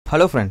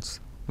Hello friends,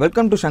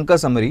 welcome to Shankar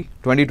Summary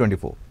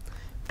 2024.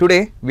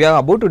 Today we are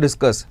about to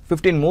discuss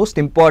 15 most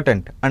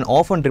important and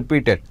often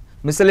repeated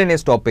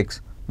miscellaneous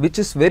topics which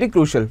is very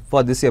crucial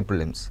for this year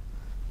prelims.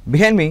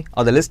 Behind me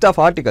are the list of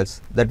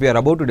articles that we are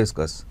about to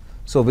discuss.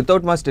 So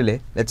without much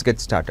delay, let's get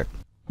started.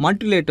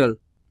 Multilateral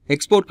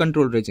export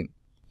control regime.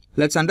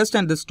 Let's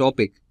understand this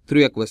topic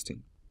through a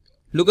question.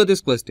 Look at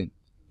this question.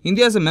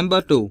 India is a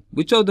member to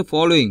which of the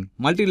following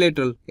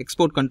multilateral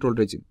export control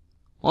regime?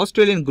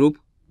 Australian Group,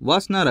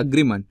 Wassenaar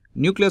Agreement,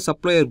 Nuclear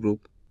Supplier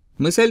Group,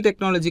 Missile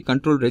Technology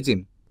Control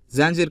Regime,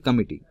 Zanzibar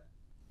Committee.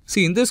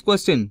 See, in this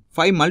question,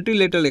 5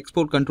 multilateral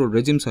export control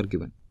regimes are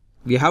given.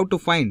 We have to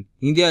find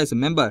India as a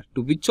member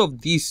to which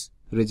of these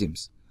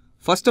regimes.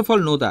 First of all,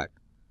 know that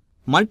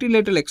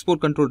multilateral export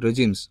control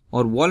regimes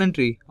are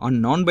voluntary or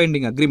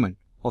non-binding agreement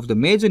of the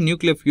major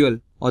nuclear fuel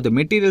or the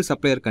material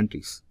supplier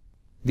countries.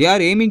 They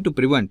are aiming to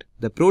prevent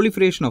the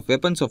proliferation of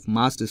weapons of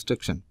mass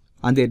destruction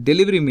and their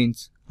delivery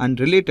means and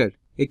related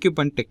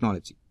equipment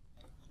technology.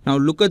 Now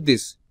look at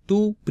these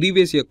two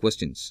previous year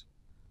questions.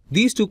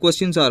 These two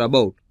questions are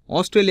about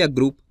Australia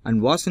Group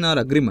and Wassenaar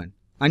Agreement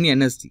and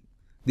NSG.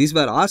 These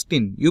were asked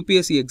in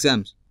UPSC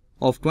exams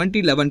of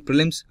 2011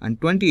 prelims and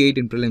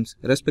 2018 prelims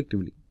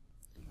respectively.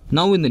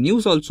 Now in the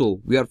news also,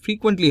 we are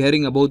frequently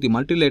hearing about the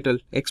multilateral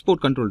export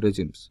control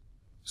regimes.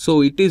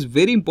 So it is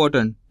very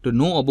important to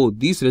know about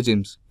these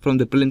regimes from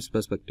the prelims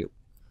perspective.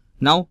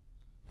 Now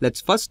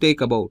let's first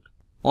take about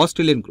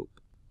Australian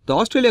Group. The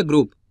Australia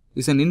Group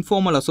is an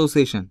informal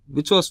association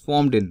which was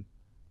formed in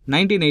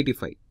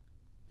 1985.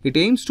 It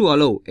aims to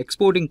allow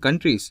exporting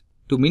countries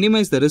to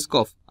minimize the risk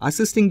of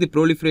assisting the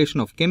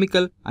proliferation of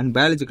chemical and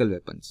biological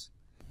weapons.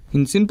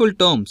 In simple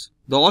terms,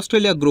 the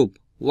Australia Group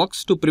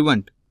works to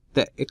prevent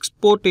the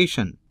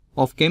exportation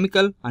of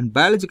chemical and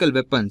biological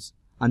weapons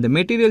and the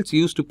materials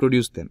used to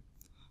produce them.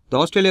 The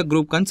Australia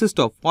Group consists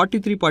of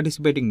 43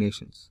 participating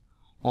nations.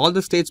 All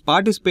the states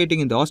participating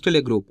in the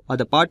Australia Group are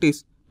the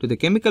parties to the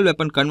Chemical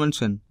Weapon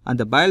Convention and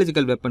the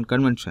Biological Weapon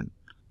Convention.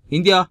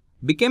 India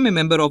became a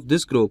member of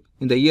this group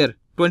in the year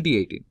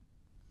 2018.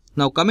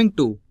 Now coming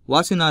to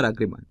Wassenaar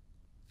Agreement.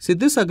 See,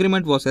 this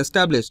agreement was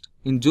established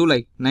in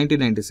July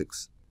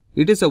 1996.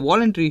 It is a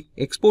voluntary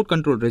export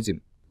control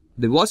regime.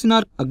 The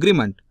Wassenaar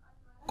Agreement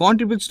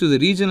contributes to the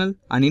regional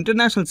and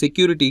international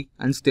security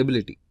and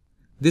stability.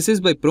 This is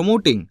by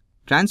promoting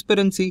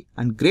transparency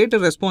and greater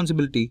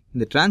responsibility in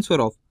the transfer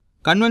of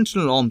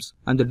conventional arms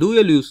and the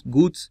dual-use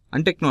goods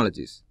and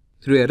technologies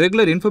through a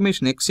regular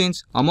information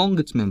exchange among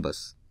its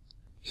members.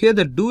 Here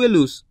the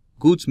dual-use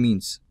goods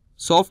means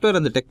software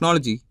and the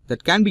technology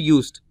that can be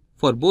used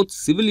for both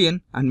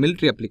civilian and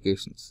military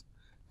applications.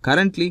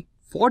 Currently,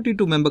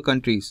 42 member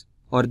countries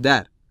are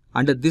there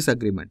under this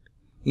agreement.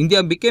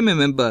 India became a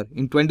member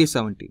in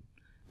 2017.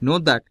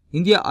 Note that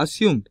India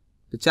assumed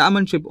the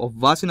chairmanship of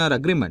Wassenaar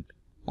Agreement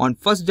on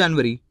 1st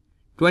January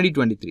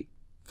 2023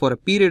 for a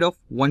period of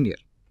 1 year.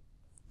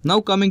 Now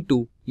coming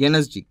to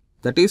NSG,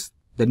 that is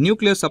the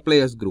Nuclear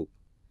Suppliers Group,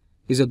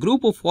 is a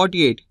group of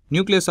 48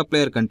 nuclear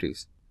supplier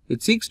countries.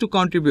 It seeks to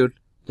contribute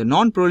the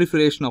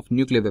non-proliferation of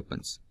nuclear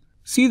weapons.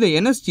 See, the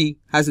NSG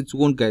has its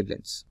own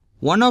guidelines.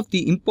 One of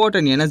the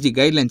important NSG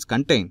guidelines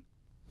contain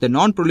the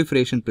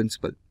non-proliferation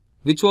principle,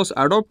 which was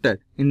adopted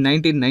in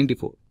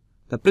 1994.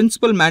 The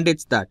principle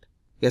mandates that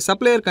a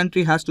supplier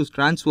country has to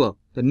transfer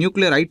the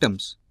nuclear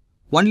items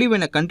only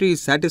when a country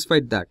is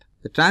satisfied that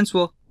the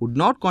transfer would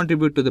not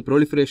contribute to the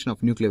proliferation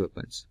of nuclear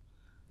weapons.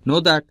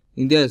 Note that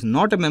India is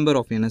not a member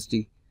of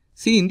NSG.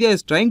 See, India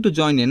is trying to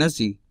join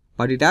NSG,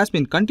 but it has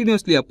been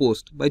continuously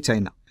opposed by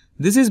China.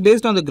 This is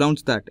based on the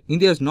grounds that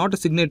India is not a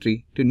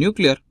signatory to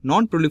Nuclear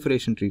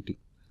Non-Proliferation Treaty,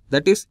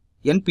 that is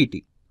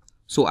NPT.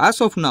 So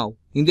as of now,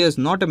 India is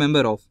not a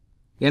member of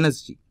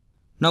NSG.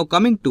 Now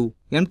coming to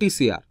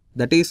MTCR,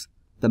 that is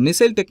the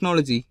Missile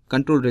Technology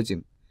Control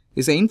Regime,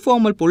 is an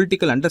informal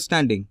political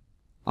understanding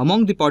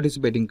among the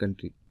participating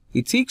countries.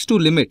 It seeks to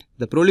limit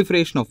the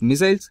proliferation of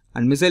missiles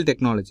and missile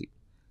technology.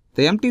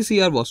 The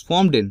MTCR was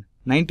formed in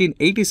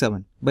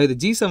 1987 by the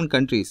G7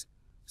 countries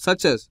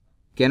such as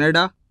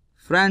Canada,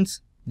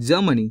 France,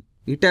 Germany,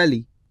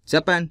 Italy,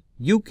 Japan,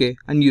 UK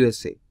and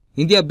USA.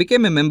 India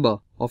became a member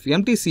of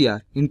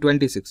MTCR in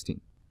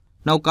 2016.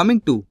 Now coming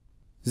to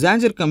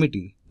Zanzibar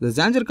Committee. The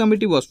Zanzibar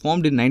Committee was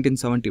formed in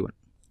 1971.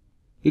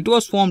 It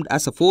was formed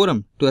as a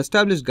forum to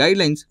establish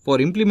guidelines for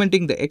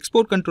implementing the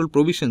export control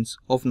provisions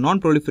of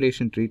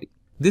Non-Proliferation Treaty.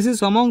 This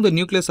is among the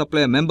nuclear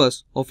supplier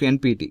members of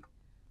NPT.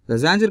 The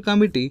Zanzibar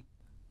Committee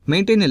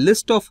maintains a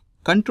list of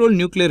controlled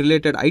nuclear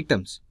related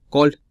items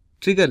called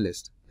trigger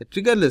list. The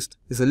trigger list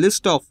is a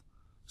list of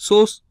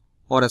source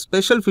or a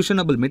special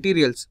fissionable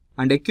materials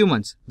and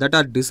equipments that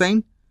are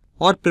designed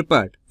or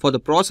prepared for the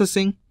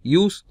processing,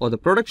 use or the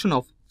production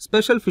of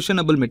special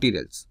fissionable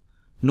materials.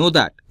 Know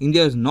that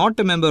India is not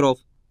a member of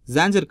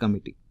Zanzibar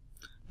Committee.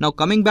 Now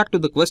coming back to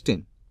the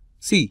question,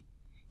 see,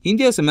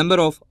 India is a member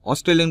of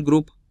Australian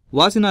Group,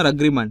 Wassenaar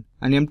Agreement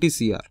and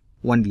MTCR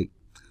only.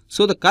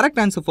 So the correct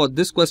answer for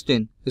this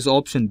question is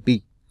option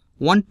B,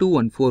 1, 2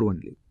 and 4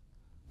 only.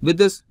 With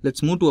this,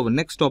 let's move to our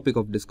next topic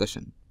of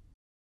discussion.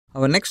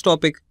 Our next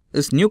topic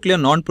is Nuclear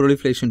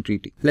Non-Proliferation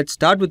Treaty. Let's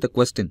start with the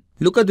question.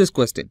 Look at this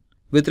question.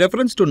 With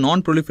reference to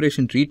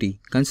Non-Proliferation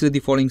Treaty, consider the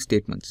following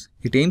statements.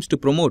 It aims to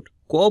promote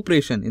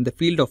cooperation in the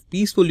field of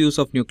peaceful use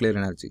of nuclear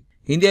energy.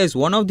 India is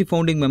one of the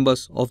founding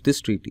members of this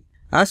treaty.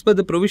 As per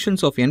the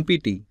provisions of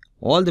NPT,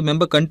 all the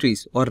member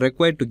countries are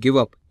required to give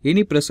up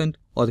any present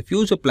or the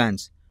future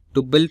plans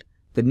to build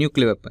the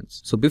nuclear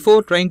weapons. So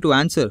before trying to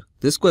answer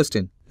this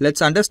question,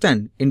 let's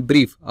understand in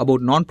brief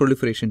about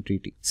Non-Proliferation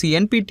Treaty. See,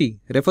 NPT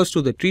refers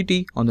to the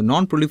Treaty on the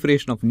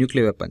Non-Proliferation of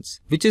Nuclear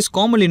Weapons, which is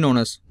commonly known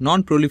as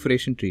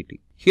Non-Proliferation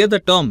Treaty. Here the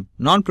term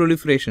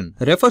non-proliferation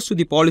refers to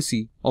the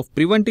policy of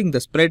preventing the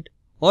spread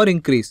or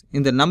increase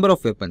in the number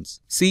of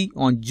weapons. See,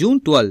 on June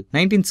 12,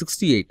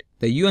 1968,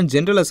 the UN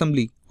General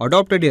Assembly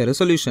adopted a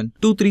resolution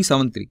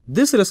 2373.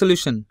 This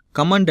resolution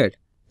commended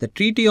the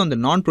Treaty on the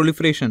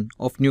Non-Proliferation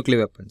of Nuclear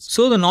Weapons.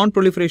 So the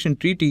Non-Proliferation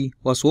Treaty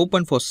was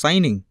open for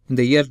signing in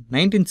the year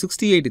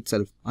 1968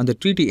 itself, and the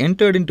treaty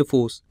entered into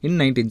force in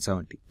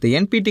 1970. The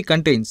NPT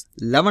contains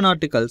 11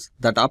 articles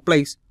that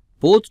applies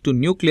both to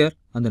nuclear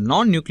and the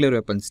non-nuclear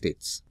weapon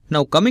states.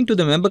 Now coming to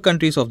the member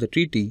countries of the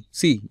treaty,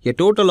 see, a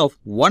total of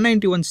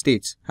 191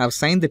 states have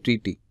signed the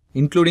treaty,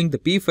 including the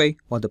P5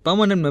 or the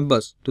permanent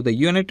members to the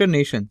United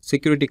Nations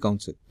Security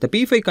Council. The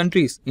P5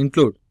 countries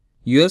include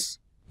US,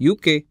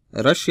 UK,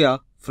 Russia,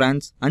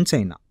 France and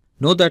China.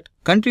 Note that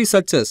countries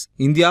such as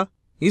India,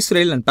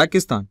 Israel and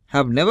Pakistan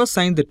have never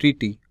signed the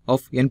treaty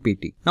of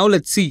NPT. Now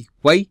let's see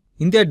why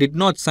India did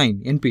not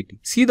sign NPT.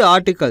 See, the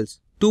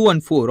articles 2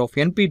 and 4 of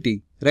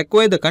NPT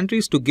require the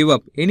countries to give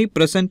up any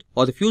present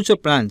or the future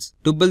plans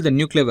to build the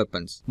nuclear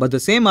weapons. But the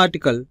same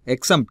article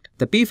exempt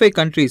the P5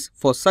 countries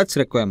for such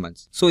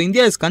requirements. So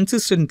India is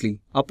consistently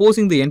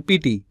opposing the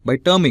NPT by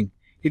terming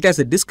it as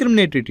a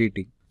discriminatory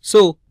treaty.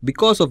 So,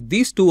 because of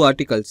these two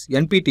articles,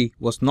 NPT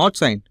was not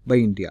signed by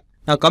India.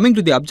 Now coming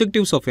to the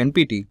objectives of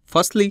NPT,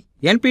 firstly,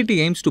 NPT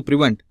aims to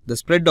prevent the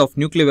spread of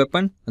nuclear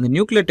weapon and the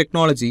nuclear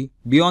technology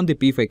beyond the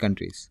P5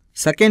 countries.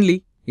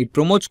 Secondly, it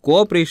promotes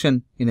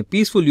cooperation in a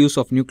peaceful use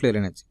of nuclear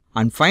energy.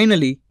 And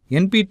finally,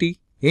 NPT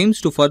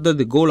aims to further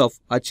the goal of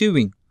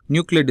achieving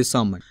nuclear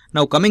disarmament.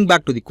 Now coming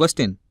back to the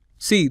question,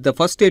 see, the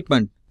first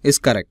statement is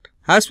correct.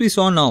 As we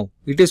saw now,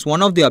 it is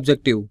one of the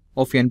objectives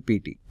of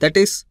NPT. That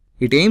is,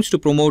 it aims to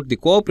promote the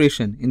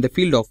cooperation in the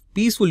field of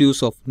peaceful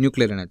use of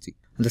nuclear energy.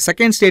 And the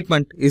second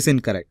statement is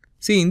incorrect.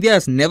 See, India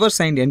has never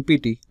signed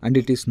NPT and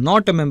it is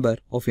not a member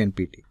of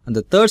NPT. And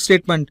the third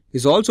statement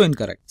is also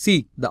incorrect.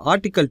 See, the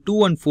Article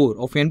 2 and 4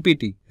 of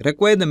NPT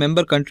require the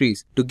member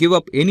countries to give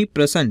up any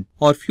present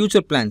or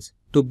future plans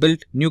to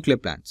build nuclear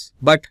plants.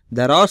 But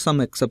there are some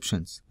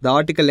exceptions. The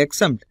article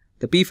exempts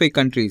the P5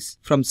 countries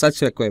from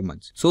such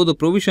requirements. So the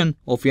provision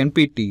of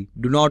NPT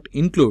do not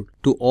include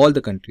to all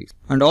the countries.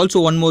 And also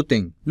one more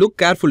thing, look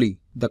carefully.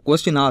 The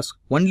question asks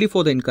only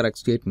for the incorrect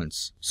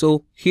statements.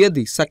 So here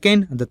the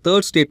second and the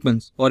third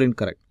statements are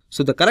incorrect.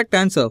 So the correct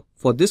answer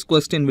for this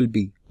question will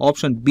be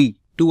option B,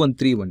 2 and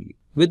 3 only.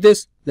 With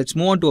this, let's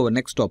move on to our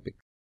next topic.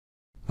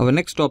 Our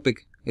next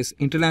topic is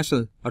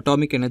International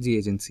Atomic Energy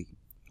Agency,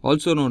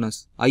 also known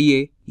as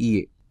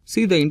IAEA.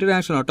 See, the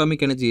International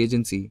Atomic Energy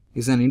Agency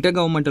is an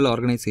intergovernmental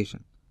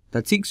organization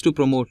that seeks to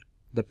promote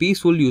the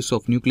peaceful use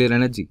of nuclear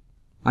energy,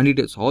 and it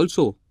is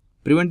also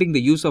preventing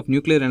the use of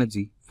nuclear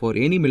energy for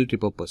any military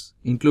purpose,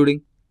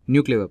 including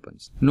nuclear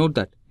weapons. Note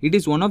that it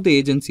is one of the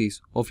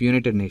agencies of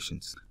United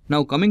Nations.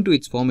 Now coming to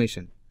its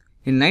formation.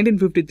 In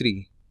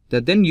 1953,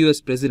 the then US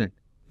President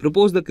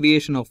proposed the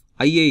creation of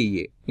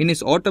IAEA in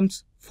his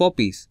Autumns for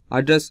Peace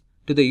address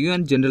to the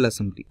UN General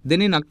Assembly.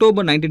 Then in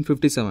October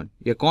 1957,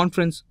 a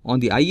conference on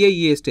the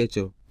IAEA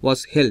statute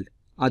was held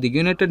at the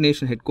United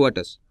Nations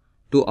headquarters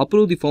to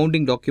approve the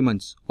founding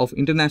documents of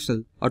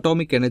International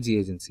Atomic Energy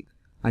Agency.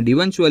 And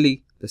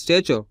eventually, the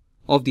statute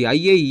of the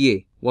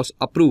IAEA was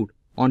approved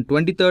on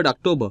 23rd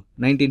October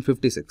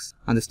 1956,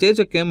 and the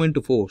statute came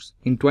into force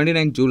in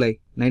 29 July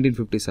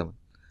 1957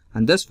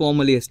 and thus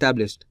formally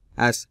established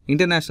as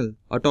International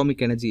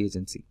Atomic Energy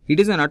Agency. It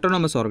is an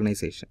autonomous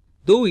organization.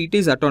 Though it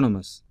is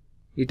autonomous,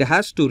 it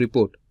has to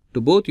report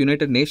to both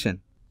United Nations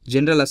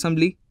General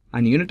Assembly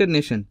and United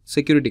Nations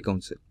Security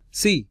Council.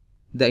 See,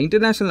 the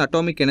International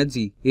Atomic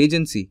Energy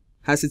Agency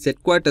has its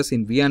headquarters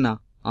in Vienna,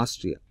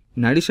 Austria.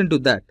 In addition to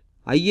that,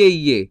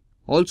 IAEA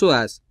also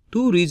has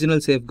two regional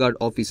safeguard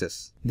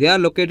offices. They are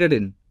located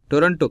in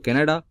Toronto,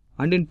 Canada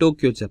and in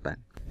Tokyo, Japan.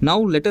 Now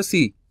let us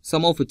see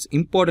some of its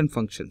important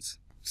functions.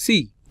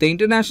 See, the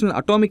International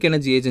Atomic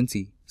Energy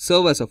Agency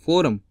serves as a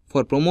forum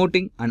for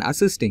promoting and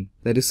assisting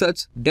the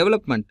research,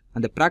 development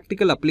and the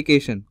practical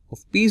application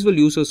of peaceful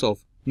uses of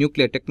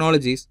nuclear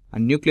technologies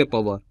and nuclear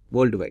power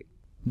worldwide.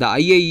 The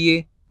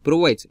IAEA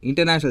provides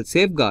international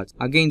safeguards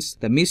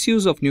against the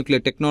misuse of nuclear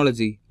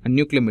technology and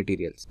nuclear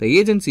materials. The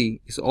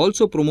agency is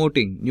also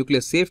promoting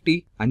nuclear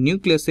safety and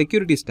nuclear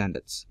security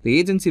standards. The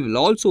agency will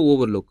also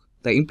overlook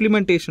the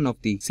implementation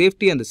of the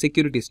safety and the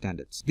security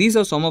standards. These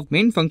are some of the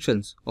main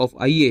functions of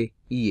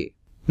IAEA.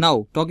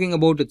 Now, talking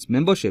about its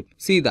membership,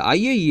 see, the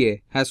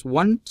IAEA has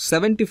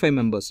 175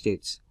 member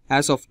states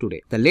as of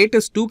today. The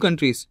latest two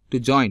countries to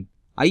join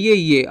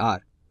IAEA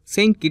are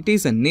Saint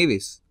Kitts and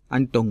Nevis,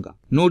 and Tonga.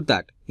 Note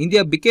that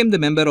India became the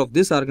member of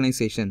this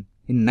organization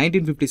in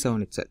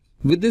 1957 itself.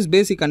 With this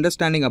basic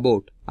understanding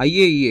about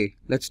IAEA,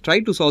 let's try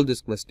to solve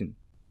this question.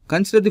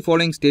 Consider the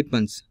following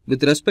statements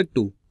with respect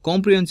to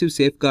comprehensive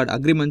safeguard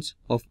agreements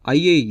of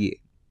IAEA.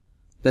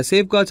 The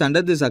safeguards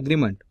under this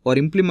agreement are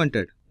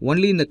implemented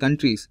only in the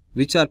countries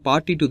which are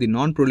party to the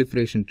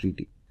Non-Proliferation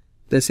Treaty.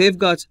 The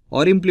safeguards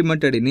are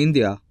implemented in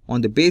India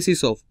on the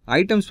basis of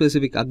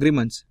item-specific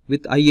agreements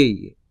with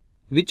IAEA.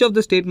 Which of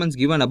the statements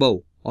given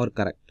above are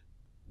correct?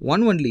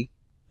 1 only,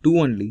 2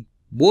 only,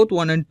 both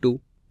 1 and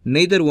 2,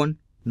 neither 1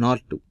 nor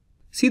 2.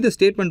 See, the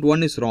statement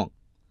 1 is wrong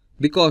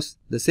because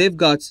the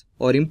safeguards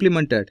are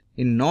implemented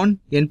in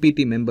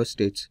non-NPT member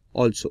states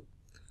also.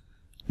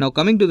 Now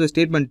coming to the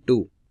statement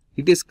 2,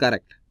 it is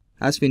correct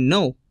as we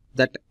know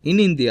that in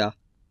India,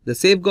 the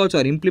safeguards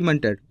are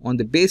implemented on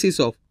the basis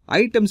of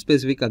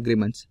item-specific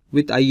agreements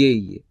with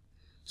IAEA.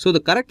 So the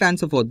correct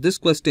answer for this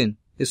question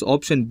is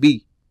option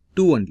B,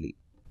 2 only.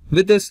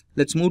 With this,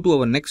 let's move to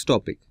our next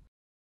topic.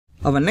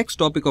 Our next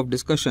topic of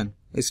discussion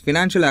is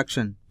Financial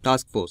Action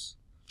Task Force,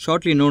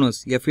 shortly known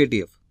as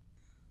FATF.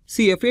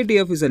 See,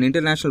 FATF is an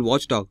international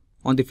watchdog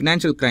on the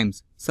financial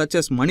crimes such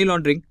as money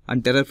laundering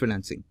and terror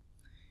financing.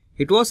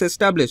 It was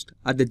established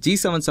at the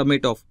G7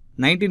 summit of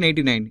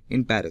 1989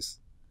 in Paris.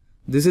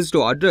 This is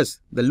to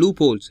address the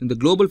loopholes in the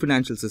global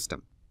financial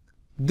system.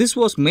 This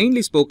was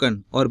mainly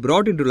spoken or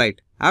brought into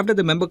light after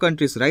the member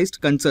countries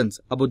raised concerns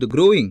about the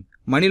growing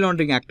money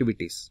laundering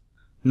activities.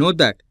 Note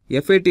that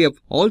FATF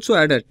also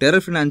added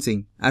terror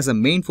financing as a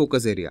main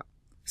focus area.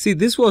 See,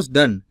 this was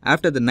done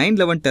after the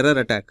 9/11 terror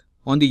attack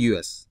on the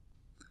US.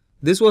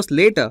 This was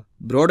later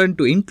broadened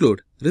to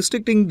include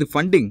restricting the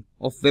funding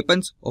of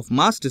weapons of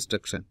mass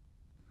destruction.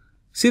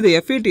 See, the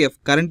FATF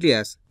currently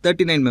has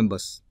 39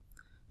 members.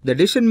 The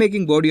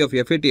decision-making body of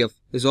FATF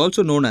is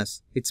also known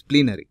as its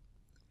plenary.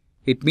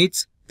 It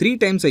meets 3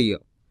 times a year.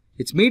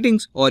 Its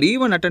meetings are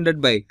even attended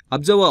by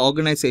observer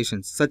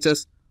organizations such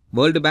as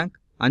World Bank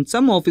and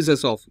some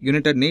offices of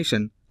United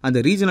Nations and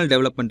the regional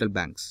developmental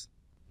banks.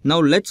 Now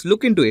let's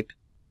look into it.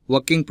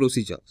 Working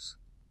procedures.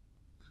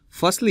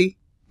 Firstly,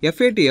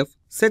 FATF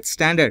sets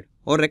standard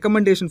or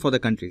recommendation for the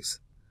countries.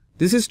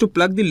 This is to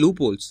plug the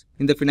loopholes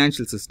in the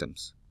financial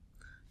systems.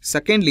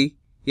 Secondly,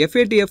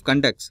 FATF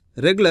conducts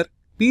regular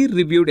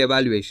peer-reviewed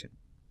evaluation.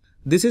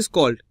 This is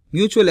called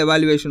mutual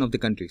evaluation of the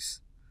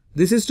countries.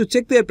 This is to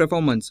check their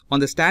performance on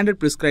the standard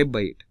prescribed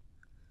by it.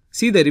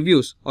 See, the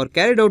reviews are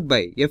carried out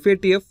by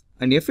FATF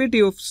and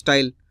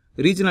FATF-style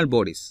regional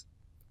bodies.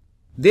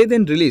 They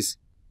then release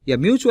a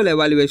mutual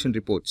evaluation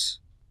reports.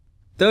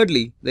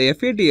 Thirdly, the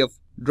FATF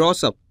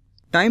draws up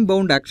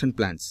time-bound action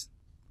plans.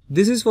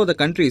 This is for the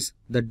countries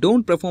that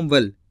don't perform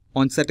well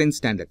on certain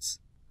standards.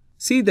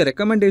 See, the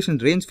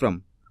recommendations range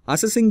from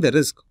assessing the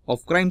risk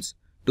of crimes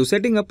to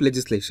setting up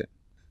legislation.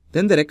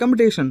 Then the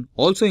recommendation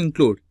also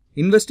include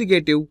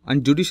investigative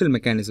and judicial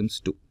mechanisms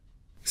too.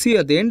 See,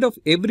 at the end of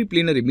every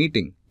plenary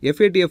meeting,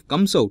 FATF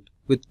comes out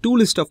with 2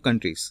 lists of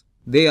countries.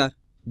 They are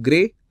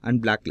grey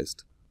and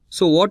blacklist.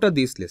 So what are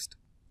these lists?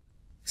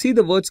 See,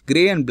 the words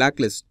grey and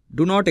blacklist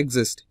do not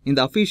exist in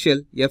the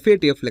official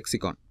FATF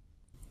lexicon.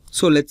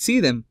 So let's see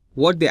them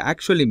what they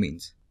actually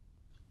means.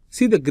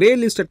 See, the grey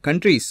listed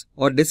countries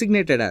are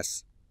designated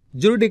as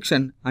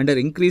jurisdiction under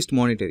increased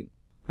monitoring,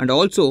 and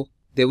also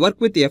they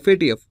work with the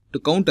FATF to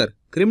counter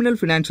criminal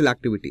financial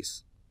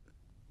activities.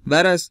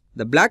 Whereas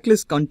the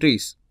blacklist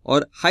countries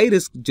are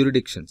high-risk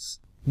jurisdictions.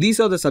 These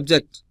are the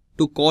subjects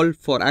to call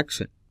for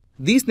action.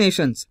 These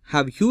nations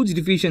have huge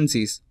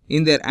deficiencies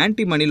in their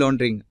anti-money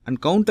laundering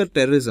and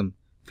counter-terrorism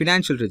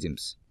financial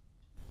regimes.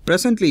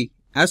 Presently,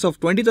 as of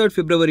 23rd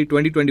February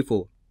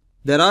 2024,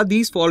 there are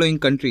these following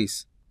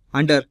countries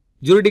under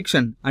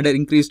jurisdiction under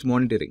increased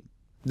monitoring.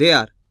 They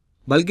are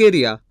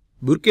Bulgaria,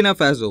 Burkina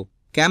Faso,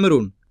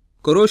 Cameroon,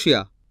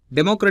 Croatia,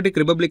 Democratic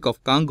Republic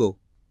of Congo,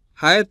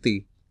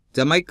 Haiti,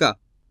 Jamaica,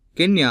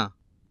 Kenya,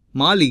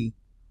 Mali,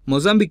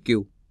 Mozambique,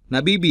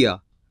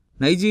 Namibia,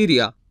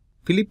 Nigeria,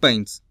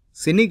 Philippines,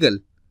 Senegal,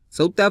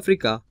 South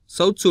Africa,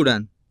 South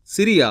Sudan,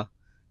 Syria,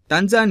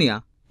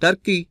 Tanzania,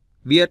 Turkey,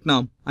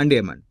 Vietnam and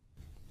Yemen.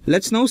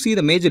 Let's now see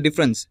the major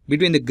difference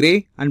between the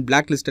grey and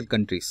blacklisted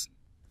countries.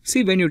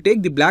 See, when you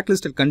take the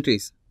blacklisted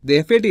countries,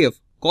 the FATF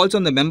calls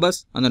on the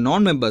members and the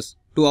non-members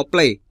to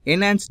apply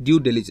enhanced due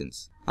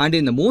diligence. And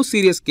in the most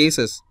serious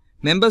cases,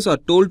 members are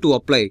told to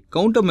apply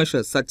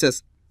countermeasures such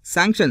as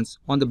sanctions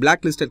on the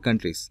blacklisted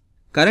countries.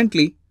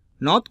 Currently,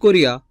 North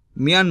Korea,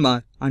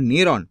 Myanmar and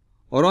Iran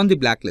are on the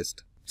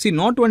blacklist. See,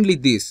 not only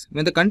these,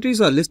 when the countries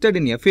are listed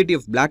in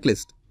FATF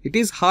blacklist, it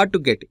is hard to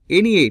get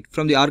any aid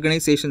from the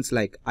organizations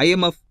like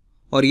IMF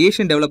or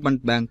Asian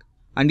Development Bank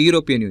and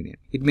European Union.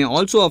 It may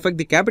also affect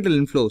the capital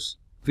inflows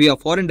via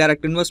foreign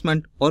direct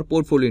investment or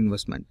portfolio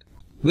investment.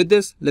 With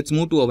this, let's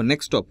move to our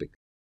next topic.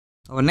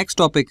 Our next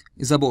topic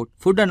is about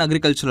Food and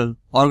Agricultural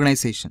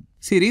Organization.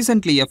 See,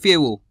 recently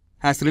FAO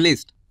has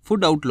released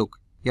Food Outlook,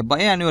 a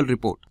biannual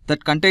report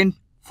that contained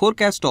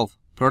forecast of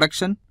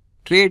production,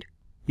 trade,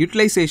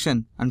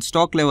 utilization and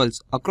stock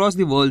levels across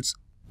the world's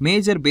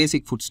major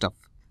basic foodstuff.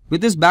 With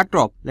this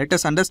backdrop, let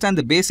us understand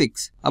the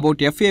basics about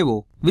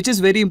FAO, which is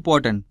very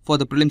important for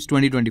the Prelims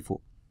 2024.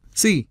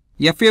 See,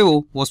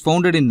 FAO was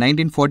founded in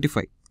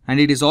 1945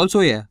 and it is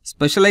also a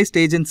specialized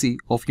agency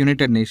of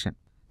United Nations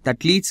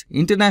that leads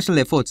international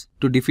efforts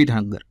to defeat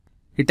hunger.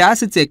 It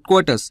has its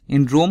headquarters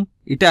in Rome,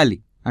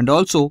 Italy, and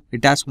also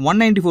it has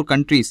 194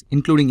 countries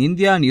including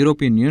India and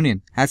European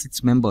Union as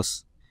its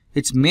members.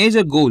 Its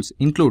major goals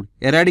include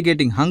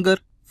eradicating hunger,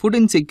 food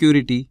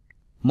insecurity,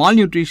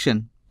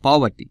 malnutrition,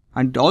 poverty,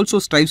 and it also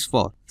strives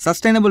for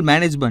sustainable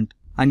management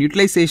and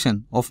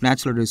utilization of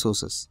natural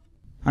resources.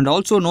 And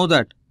also know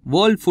that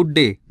World Food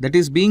Day that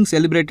is being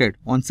celebrated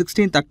on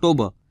 16th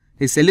October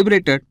is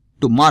celebrated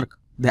to mark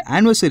the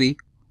anniversary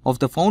of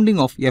the founding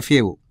of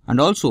FAO.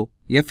 And also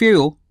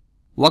FAO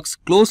works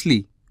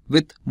closely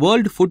with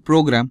World Food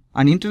Programme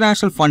and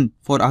International Fund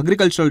for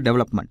Agricultural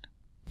Development.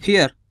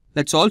 Here,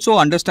 let's also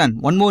understand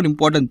one more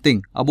important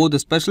thing about the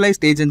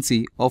specialized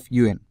agency of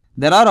UN.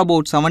 There are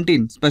about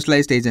 17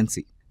 specialized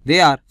agencies. They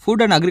are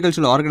Food and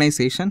Agricultural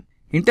Organization,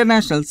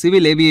 International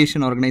Civil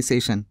Aviation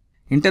Organization,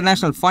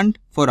 International Fund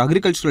for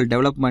Agricultural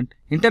Development,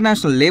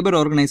 International Labour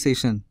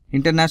Organization,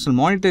 International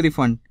Monetary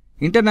Fund,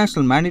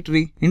 International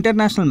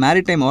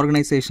Maritime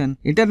Organization,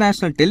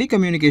 International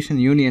Telecommunication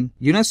Union,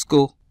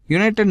 UNESCO,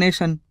 United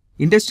Nations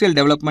Industrial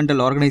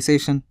Developmental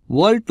Organization,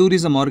 World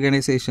Tourism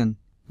Organization,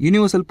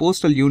 Universal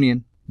Postal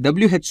Union,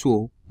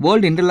 WHO,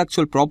 World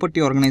Intellectual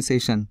Property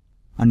Organization,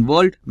 and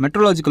World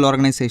Meteorological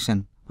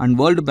Organization and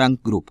World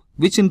Bank Group,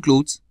 which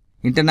includes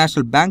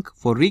International Bank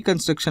for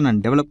Reconstruction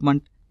and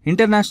Development,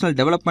 International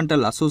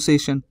Developmental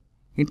Association,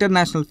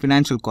 International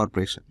Financial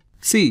Corporation.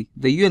 See,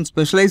 the UN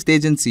Specialized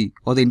Agency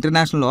or the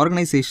international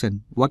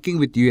organization working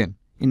with UN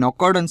in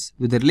accordance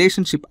with the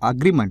relationship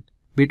agreement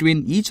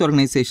between each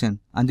organization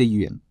and the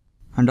UN.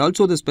 And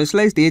also the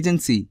specialized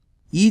agency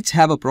each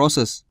have a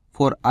process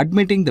for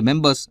admitting the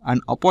members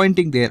and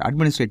appointing their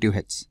administrative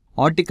heads.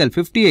 Article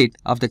 58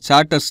 of the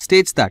Charter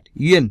states that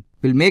UN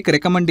will make a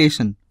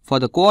recommendation for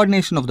the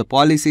coordination of the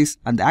policies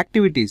and the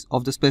activities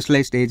of the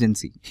specialized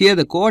agency. Here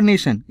the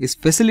coordination is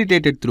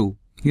facilitated through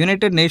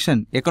United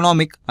Nations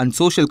Economic and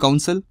Social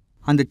Council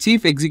and the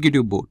Chief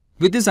Executive Board.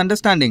 With this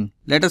understanding,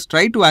 let us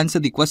try to answer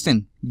the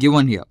question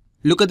given here.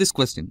 Look at this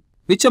question.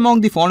 Which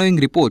among the following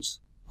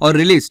reports are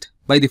released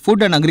by the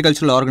Food and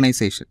Agricultural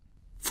Organization?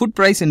 Food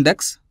Price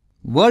Index,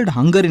 World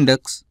Hunger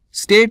Index,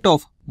 State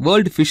of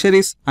World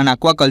Fisheries and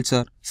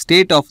Aquaculture,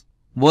 State of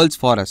World's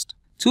Forest.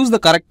 Choose the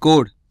correct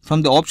code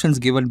from the options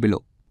given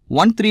below.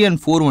 1, 3 and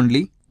 4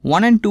 only,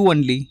 1 and 2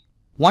 only,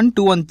 1,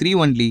 2 and 3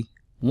 only,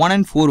 1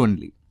 and 4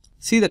 only.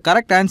 See, the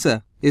correct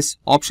answer is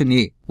option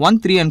A, 1,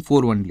 3 and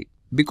 4 only,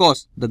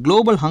 because the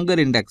Global Hunger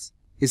Index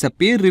is a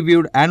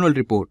peer-reviewed annual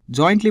report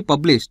jointly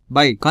published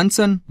by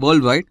Concern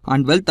Worldwide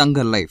and Wealth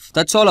Hunger Life.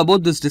 That's all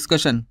about this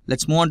discussion.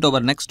 Let's move on to our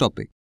next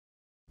topic.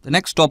 The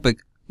next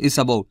topic is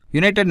about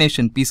United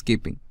Nations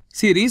peacekeeping.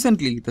 See,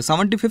 recently the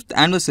 75th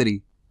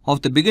anniversary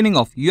of the beginning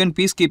of UN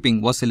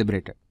peacekeeping was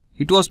celebrated.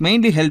 It was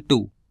mainly held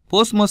to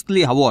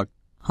posthumously award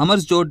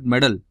Hammarskjöld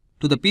Medal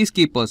to the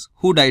peacekeepers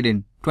who died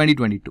in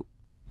 2022.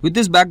 With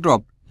this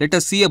backdrop, let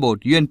us see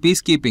about UN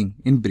peacekeeping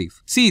in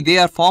brief. See, they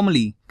are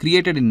formally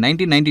created in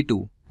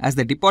 1992 as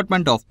the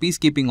Department of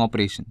Peacekeeping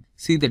Operation.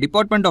 See, the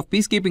Department of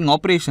Peacekeeping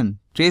Operation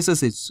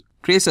traces its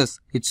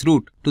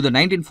route to the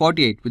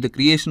 1948 with the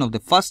creation of the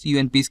first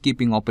UN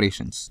peacekeeping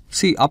operations.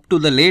 See, up to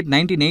the late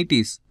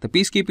 1980s, the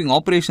peacekeeping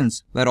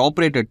operations were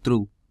operated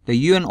through the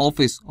UN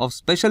Office of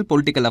Special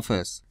Political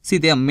Affairs. See,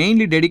 they are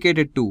mainly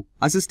dedicated to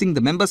assisting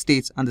the member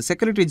states and the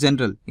Secretary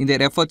General in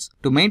their efforts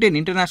to maintain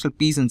international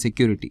peace and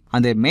security,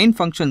 and their main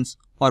functions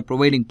are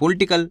providing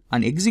political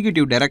and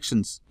executive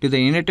directions to the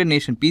United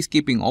Nations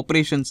peacekeeping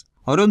operations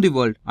around the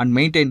world and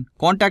maintain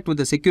contact with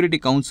the Security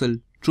Council,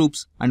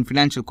 troops and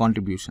financial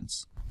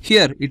contributions.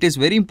 Here, it is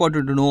very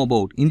important to know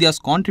about India's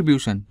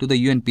contribution to the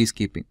UN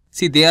peacekeeping.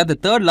 See, they are the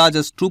third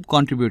largest troop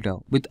contributor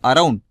with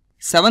around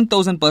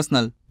 7,000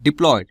 personnel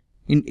deployed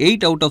in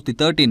 8 out of the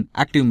 13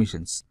 active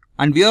missions.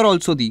 And we are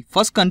also the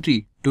first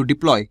country to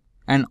deploy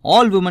an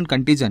all-women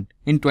contingent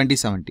in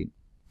 2017.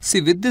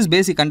 See, with this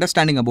basic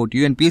understanding about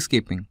UN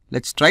peacekeeping,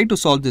 let's try to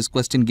solve this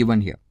question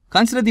given here.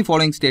 Consider the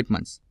following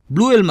statements.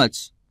 Blue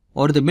helmets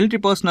are the military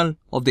personnel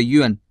of the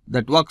UN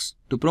that works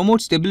to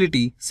promote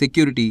stability,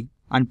 security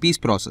and peace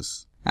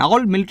process.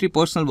 All military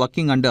personnel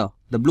working under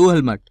the blue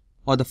helmet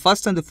are the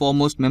first and the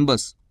foremost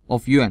members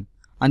of UN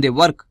and they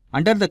work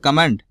under the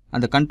command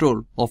and the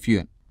control of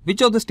UN.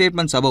 Which of the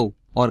statements above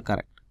are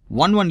correct?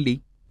 1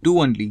 only, 2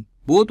 only,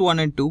 both 1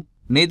 and 2,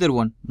 neither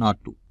 1 nor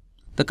 2.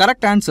 The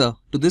correct answer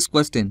to this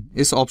question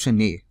is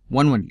option A,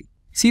 1 only.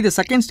 See, the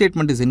second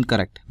statement is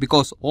incorrect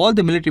because all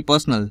the military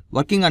personnel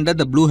working under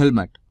the blue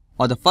helmet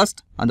are the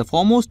first and the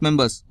foremost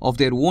members of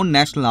their own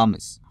national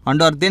armies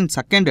and are then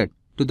seconded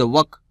to the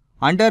work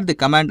under the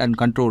command and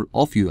control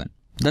of UN.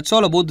 That's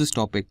all about this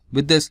topic.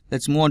 With this,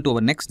 let's move on to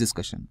our next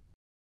discussion.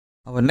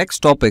 Our next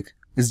topic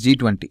is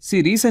G20.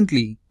 See,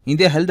 recently,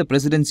 India held the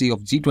presidency of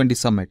G20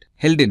 summit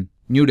held in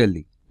New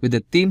Delhi with the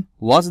theme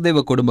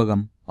Vasudhaiva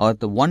Kudumbakam or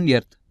the One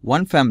Earth,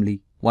 One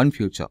Family, One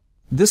Future.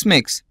 This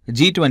makes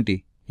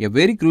G20 a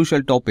very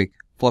crucial topic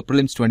for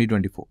Prelims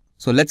 2024.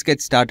 So let's get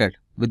started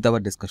with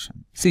our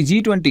discussion. See,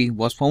 G20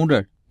 was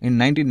founded in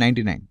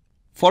 1999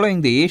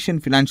 following the Asian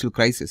financial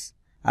crisis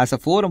as a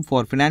forum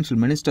for financial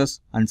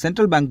ministers and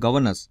central bank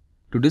governors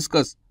to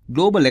discuss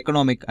global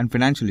economic and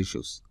financial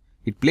issues.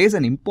 It plays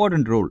an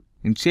important role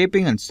in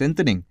shaping and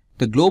strengthening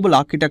the global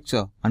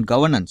architecture and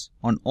governance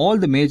on all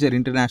the major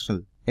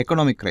international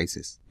economic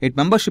crises. Its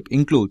membership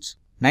includes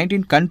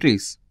 19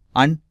 countries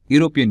and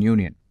European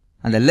Union.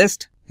 And the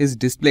list is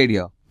displayed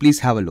here. Please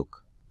have a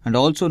look. And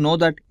also know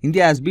that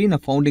India has been a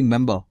founding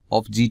member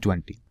of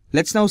G20.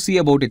 Let's now see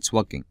about its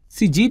working.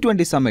 See,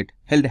 G20 summit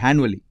held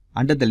annually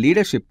under the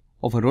leadership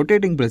of a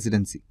rotating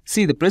presidency.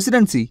 See, the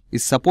presidency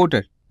is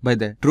supported by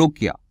the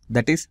Troika,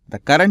 that is the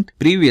current,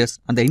 previous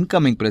and the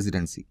incoming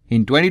presidency.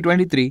 In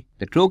 2023,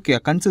 the Troika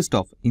consists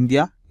of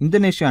India,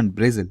 Indonesia and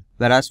Brazil,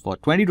 whereas for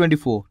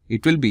 2024,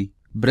 it will be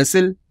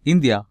Brazil,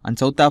 India and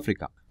South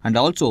Africa. And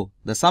also,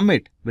 the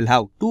summit will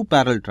have two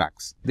parallel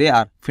tracks. They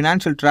are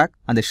financial track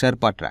and the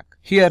Sherpa track.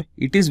 Here,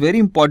 it is very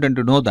important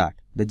to know that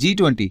the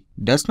G20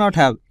 does not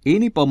have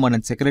any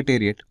permanent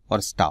secretariat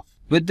or staff.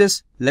 With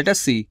this, let us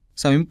see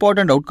some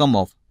important outcome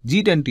of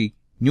G20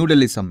 New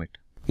Delhi Summit.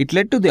 It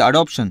led to the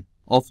adoption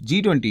of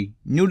G20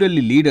 New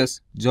Delhi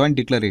Leaders Joint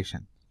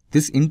Declaration.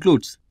 This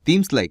includes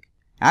themes like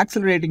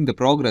accelerating the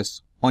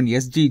progress on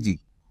SDG,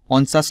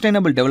 on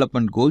Sustainable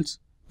Development Goals,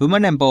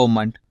 women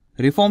empowerment,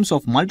 reforms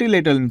of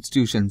multilateral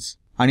institutions,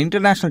 and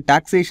international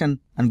taxation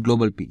and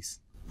global peace.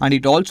 And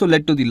it also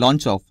led to the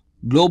launch of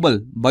Global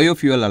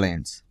Biofuel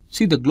Alliance.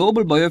 See, the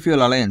Global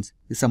Biofuel Alliance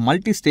is a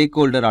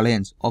multi-stakeholder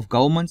alliance of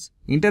governments,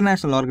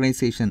 international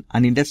organizations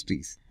and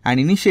industries, an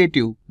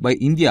initiative by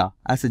India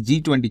as a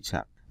G20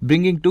 chair,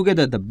 bringing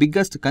together the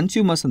biggest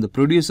consumers and the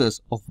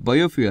producers of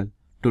biofuel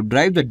to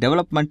drive the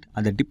development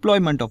and the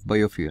deployment of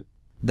biofuel.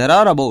 There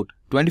are about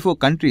 24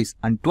 countries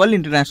and 12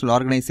 international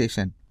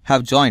organizations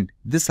have joined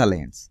this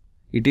alliance.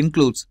 It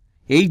includes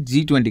 8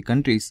 G20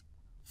 countries,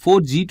 4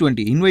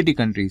 G20 invitee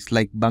countries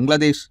like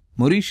Bangladesh,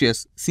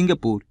 Mauritius,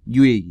 Singapore,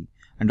 UAE,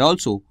 and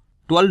also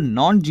 12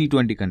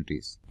 non-G20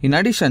 countries. In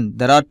addition,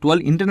 there are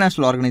 12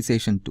 international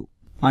organizations too.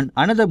 And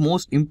another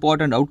most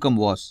important outcome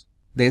was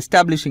the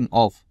establishing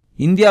of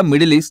India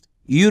Middle East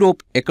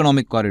Europe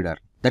Economic Corridor,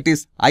 that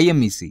is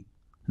IMEC.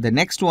 The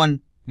next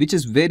one, which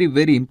is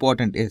very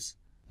important, is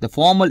the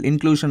formal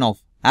inclusion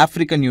of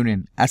African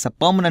Union as a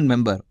permanent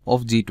member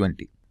of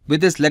G20. With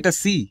this, let us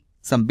see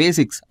some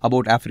basics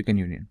about African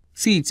Union.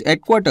 See, its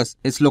headquarters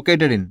is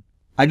located in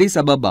Addis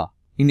Ababa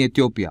in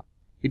Ethiopia.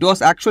 It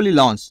was actually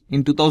launched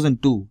in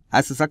 2002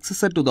 as a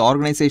successor to the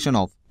Organization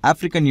of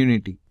African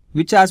Unity,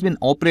 which has been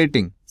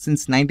operating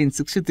since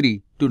 1963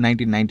 to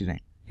 1999.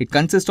 It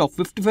consists of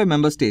 55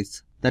 member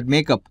states that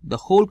make up the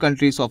whole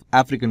countries of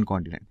African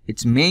continent.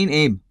 Its main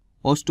aim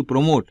was to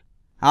promote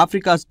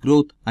Africa's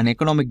growth and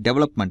economic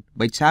development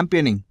by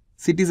championing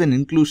citizen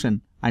inclusion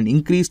and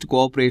increased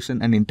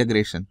cooperation and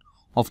integration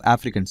of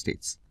African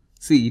states.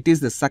 See, it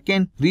is the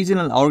second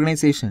regional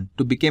organization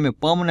to become a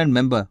permanent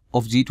member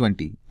of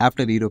G20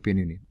 after the European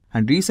Union.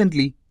 And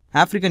recently,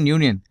 African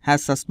Union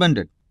has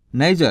suspended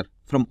Niger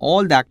from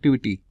all the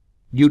activity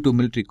due to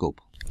military coup.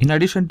 In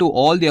addition to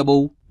all the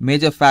above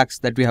major facts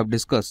that we have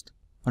discussed,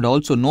 and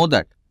also know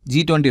that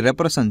G20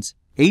 represents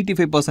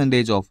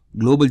 85% of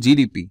global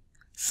GDP,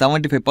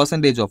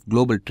 75% of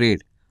global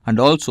trade, and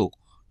also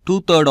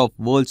 2/3 of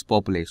world's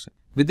population.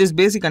 With this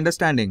basic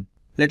understanding,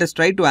 let us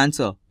try to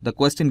answer the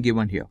question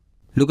given here.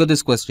 Look at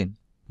this question.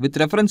 With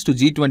reference to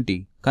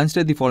G20,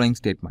 consider the following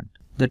statement.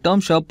 The term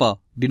Sherpa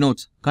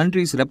denotes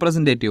countries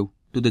representative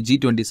to the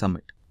G20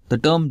 summit. The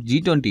term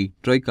G20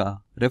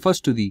 Troika refers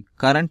to the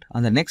current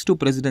and the next two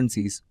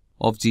presidencies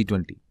of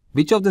G20.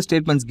 Which of the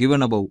statements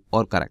given above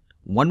are correct?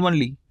 1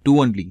 only, 2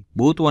 only,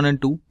 both 1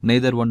 and 2,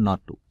 neither 1 nor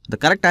 2. The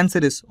correct answer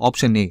is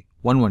option A,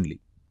 1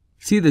 only.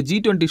 See, the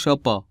G20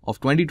 Sherpa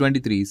of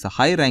 2023 is a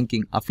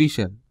high-ranking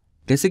official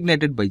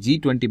designated by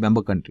G20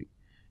 member country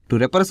to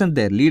represent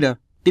their leader,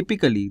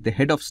 typically the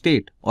head of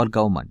state or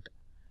government,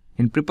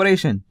 in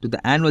preparation to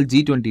the annual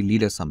G20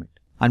 Leaders Summit.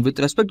 And with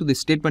respect to the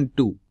statement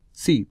 2,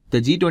 see,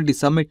 the G20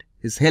 Summit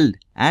is held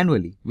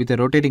annually with a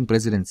rotating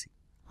presidency.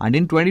 And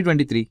in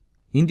 2023,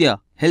 India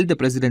held the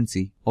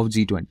presidency of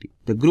G20.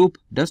 The group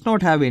does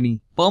not have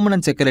any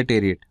permanent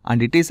secretariat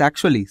and it is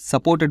actually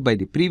supported by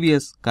the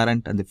previous,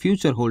 current and the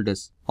future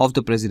holders of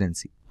the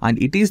presidency.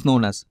 And it is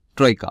known as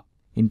Troika.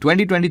 In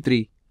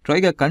 2023,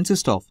 Troika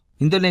consists of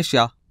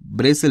Indonesia,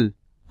 Brazil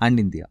and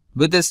India.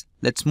 With this,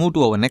 let's move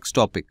to our next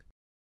topic.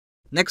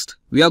 Next,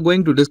 we are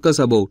going to discuss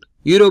about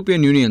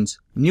European Union's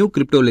new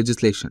crypto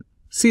legislation.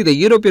 See, the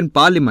European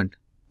Parliament,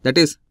 that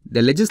is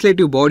the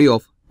legislative body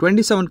of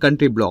 27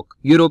 country bloc,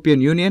 European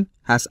Union,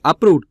 has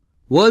approved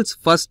world's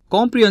first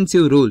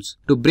comprehensive rules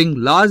to bring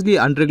largely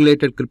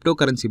unregulated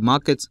cryptocurrency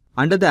markets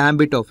under the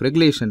ambit of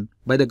regulation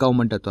by the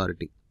government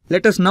authority.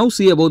 Let us now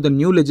see about the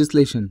new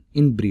legislation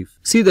in brief.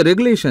 See, the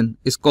regulation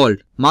is called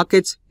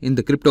Markets in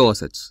the Crypto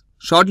Assets,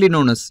 shortly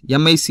known as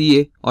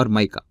MICA or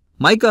MICA.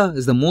 MiCA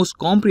is the most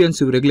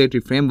comprehensive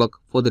regulatory framework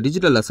for the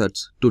digital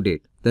assets to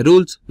date. The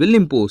rules will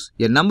impose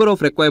a number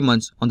of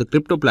requirements on the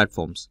crypto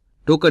platforms,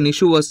 token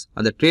issuers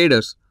and the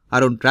traders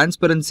around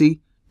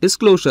transparency,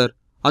 disclosure,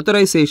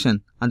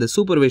 authorization and the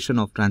supervision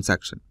of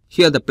transaction.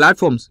 Here the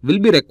platforms will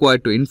be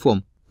required to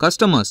inform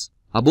customers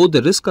about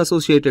the risk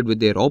associated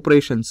with their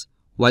operations,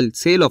 while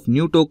sale of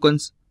new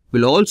tokens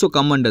will also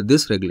come under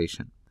this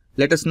regulation.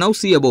 Let us now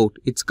see about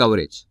its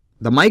coverage.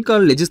 The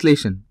MiCA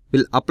legislation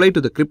will apply to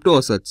the crypto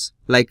assets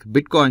like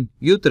Bitcoin,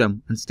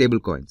 Ethereum and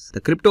stablecoins. The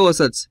crypto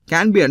assets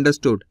can be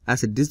understood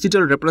as a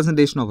digital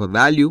representation of a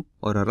value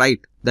or a right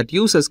that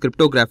uses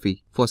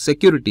cryptography for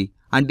security,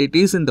 and it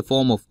is in the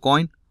form of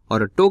coin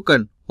or a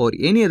token or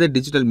any other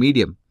digital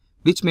medium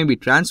which may be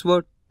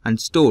transferred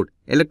and stored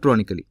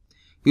electronically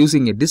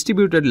using a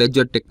distributed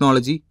ledger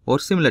technology or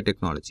similar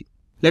technology.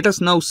 Let us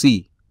now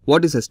see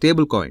what is a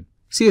stablecoin.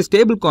 See, a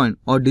stablecoin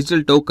or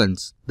digital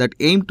tokens that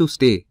aim to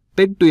stay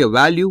pegged to a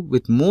value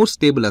with more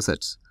stable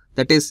assets,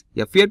 that is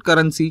a fiat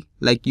currency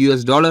like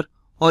US dollar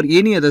or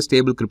any other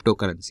stable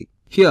cryptocurrency.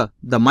 Here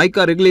the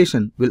MiCA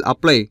regulation will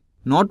apply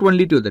not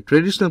only to the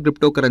traditional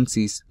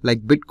cryptocurrencies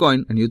like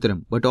Bitcoin and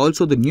Ethereum, but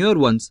also the newer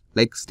ones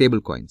like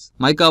stablecoins.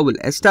 MiCA will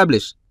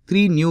establish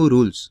 3 new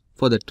rules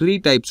for the 3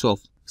 types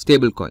of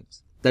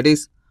stablecoins, that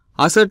is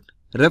asset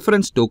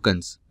reference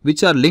tokens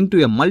which are linked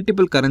to a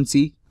multiple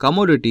currency,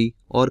 commodity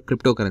or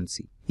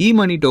cryptocurrency,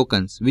 e-money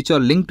tokens which are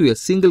linked to a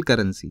single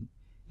currency,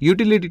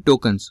 utility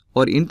tokens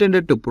are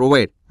intended to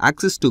provide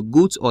access to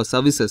goods or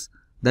services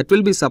that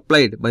will be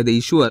supplied by the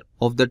issuer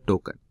of that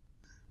token.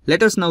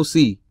 Let us now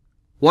see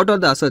what are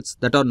the assets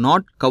that are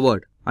not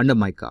covered under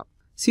MiCA.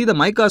 See, the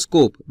MiCA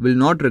scope will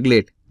not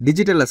regulate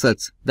digital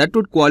assets that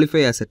would qualify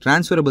as a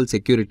transferable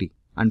security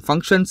and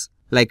functions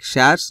like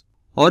shares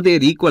or their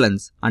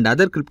equivalents and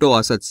other crypto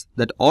assets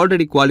that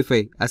already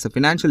qualify as a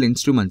financial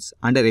instruments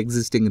under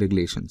existing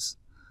regulations.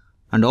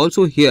 And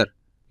also here,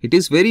 it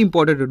is very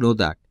important to know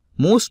that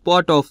most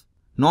part of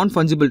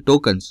non-fungible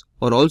tokens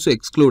are also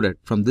excluded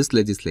from this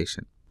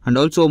legislation. And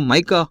also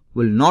MiCA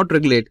will not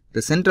regulate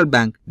the central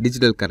bank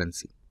digital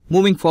currency.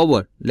 Moving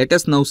forward, let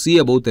us now see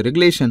about the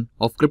regulation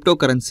of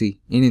cryptocurrency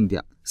in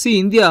India. See,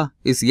 India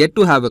is yet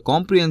to have a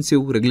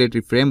comprehensive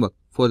regulatory framework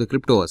for the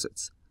crypto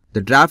assets.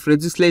 The draft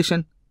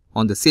legislation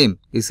on the same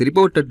is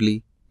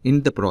reportedly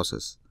in the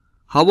process.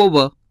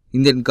 However,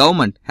 Indian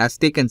government has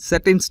taken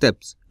certain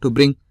steps to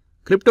bring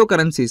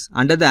cryptocurrencies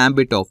under the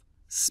ambit of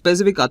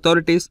specific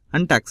authorities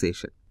and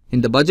taxation.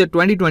 In the budget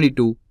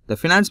 2022, the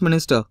finance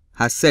minister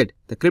has said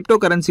the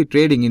cryptocurrency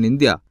trading in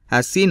India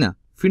has seen a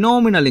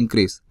phenomenal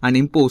increase and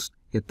imposed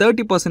a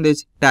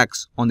 30%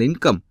 tax on the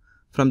income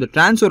from the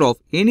transfer of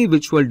any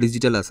virtual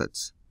digital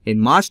assets. In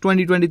March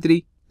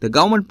 2023, the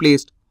government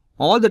placed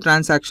all the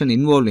transactions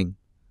involving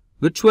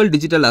virtual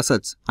digital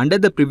assets under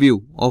the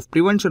purview of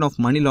Prevention of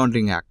Money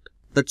Laundering Act.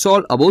 That's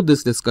all about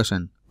this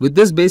discussion. With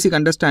this basic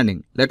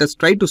understanding, let us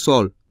try to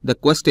solve the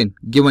question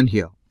given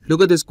here.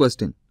 Look at this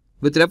question.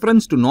 With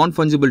reference to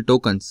non-fungible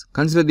tokens,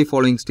 consider the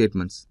following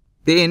statements.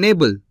 They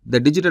enable the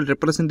digital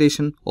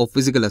representation of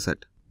physical asset.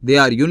 They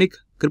are unique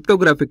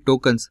cryptographic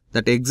tokens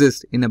that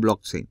exist in a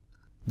blockchain.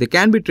 They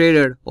can be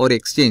traded or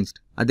exchanged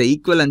at the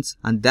equivalents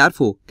and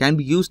therefore can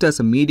be used as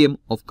a medium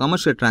of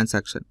commercial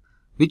transaction.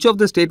 Which of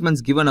the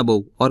statements given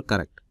above are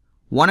correct?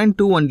 1 and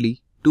 2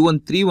 only, 2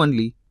 and 3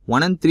 only,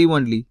 1 and 3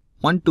 only,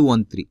 1, 2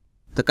 and 3.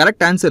 The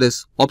correct answer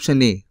is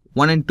option A,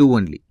 1 and 2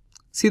 only.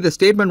 See, the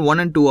statement 1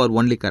 and 2 are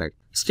only correct.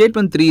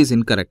 Statement 3 is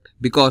incorrect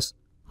because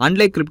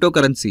unlike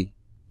cryptocurrency,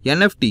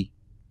 NFT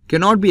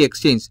cannot be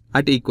exchanged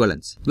at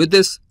equivalents. With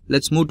this,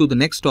 let's move to the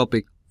next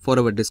topic for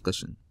our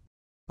discussion.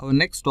 Our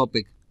next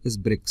topic is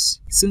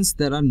BRICS. Since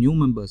there are new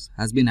members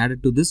has been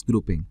added to this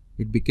grouping,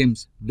 it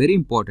becomes very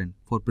important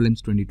for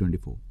Prelims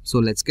 2024. So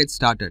let's get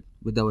started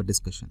with our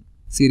discussion.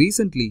 See,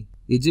 recently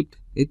Egypt,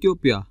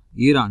 Ethiopia,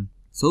 Iran,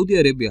 Saudi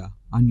Arabia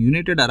and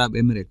United Arab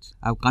Emirates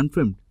have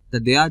confirmed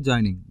that they are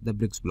joining the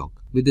BRICS bloc.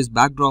 With this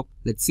backdrop,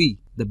 let's see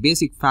the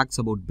basic facts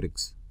about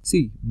BRICS.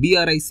 See,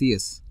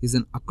 BRICS is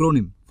an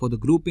acronym for the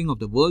grouping of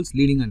the world's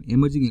leading and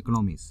emerging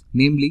economies,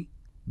 namely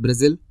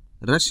Brazil,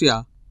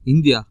 Russia,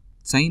 India,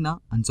 China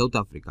and South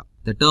Africa.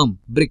 The term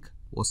BRIC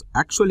was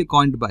actually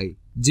coined by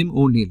Jim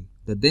O'Neill,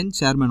 the then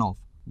chairman of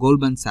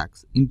Goldman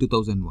Sachs, in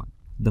 2001.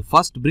 The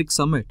first BRIC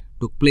summit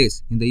took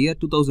place in the year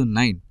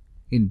 2009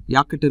 in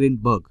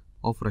Yekaterinburg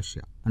of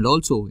Russia, and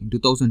also in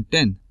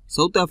 2010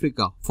 South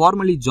Africa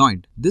formally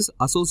joined this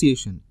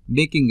association,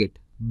 making it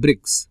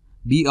BRICS,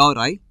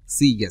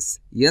 BRICS,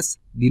 yes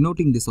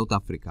denoting the South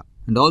Africa.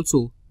 And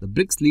also the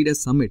BRICS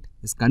Leaders Summit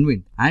is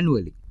convened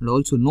annually. And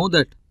also know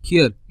that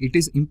here it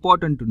is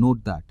important to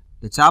note that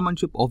the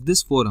chairmanship of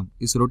this forum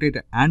is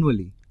rotated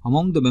annually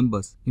among the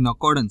members in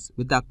accordance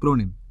with the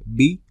acronym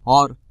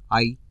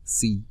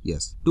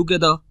BRICS.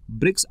 Together,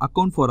 BRICS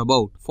account for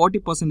about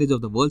 40%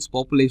 of the world's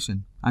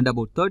population and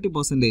about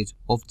 30%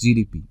 of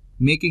GDP,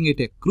 making it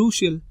a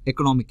crucial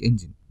economic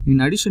engine. In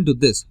addition to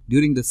this,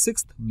 during the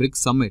 6th BRICS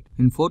Summit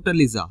in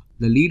Fortaleza,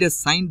 the leaders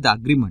signed the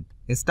agreement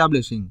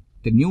establishing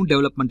the new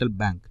developmental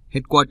bank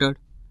headquartered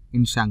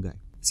in Shanghai.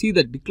 See,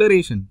 the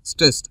declaration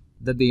stressed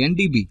that the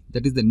NDB,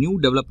 that is the New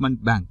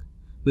Development Bank,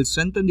 will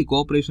strengthen the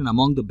cooperation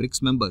among the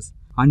BRICS members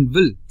and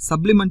will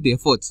supplement the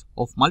efforts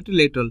of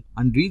multilateral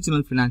and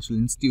regional financial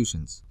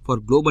institutions for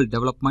global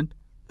development,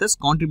 thus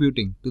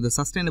contributing to the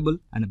sustainable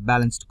and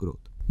balanced growth.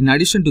 In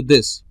addition to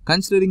this,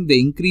 considering the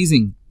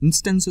increasing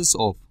instances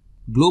of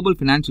global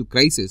financial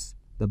crisis,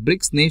 the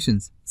BRICS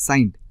nations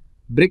signed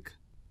BRIC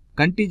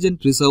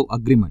Contingent Reserve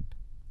Agreement,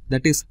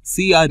 that is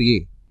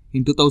CRA,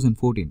 in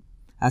 2014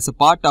 as a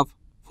part of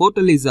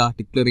Fortaleza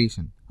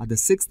Declaration at the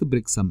 6th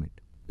BRICS Summit.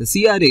 The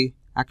CRA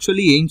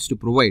actually aims to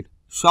provide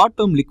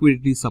short-term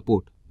liquidity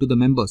support to the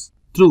members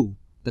through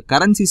the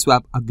currency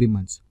swap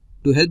agreements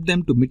to help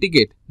them to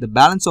mitigate the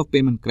balance of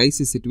payment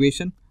crisis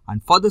situation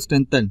and further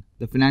strengthen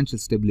the financial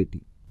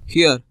stability.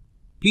 Here,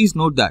 please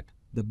note that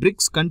the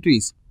BRICS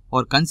countries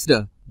are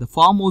considered the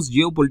foremost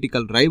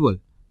geopolitical rival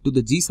to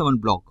the G7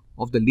 bloc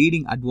of the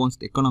leading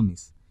advanced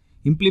economies,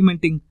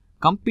 implementing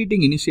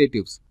competing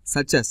initiatives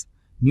such as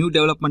New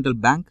Developmental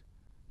Bank,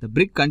 the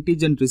BRIC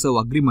Contingent Reserve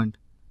Agreement,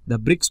 the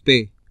BRICS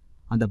Pay,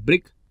 and the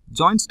BRIC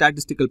Joint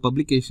Statistical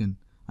Publication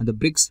and the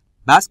BRICS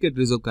Basket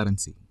Reserve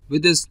Currency.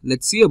 With this,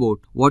 let's see about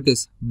what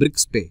is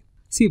BRICS Pay.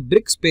 See,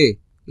 BRICS Pay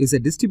is a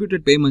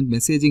distributed payment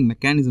messaging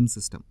mechanism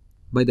system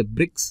by the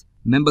BRICS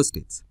member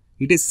states.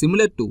 It is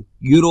similar to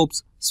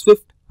Europe's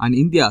SWIFT and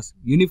India's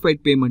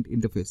Unified Payment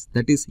Interface,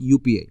 that is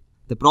UPI.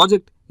 The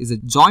project is a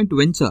joint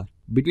venture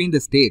between the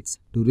states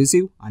to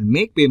receive and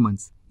make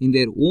payments in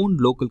their own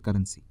local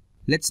currency.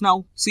 Let's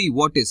now see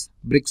what is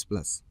BRICS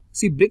Plus.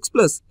 See, BRICS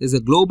Plus is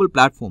a global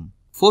platform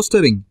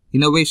fostering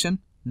innovation,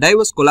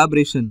 diverse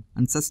collaboration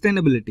and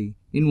sustainability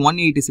in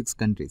 186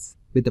 countries,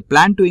 with a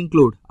plan to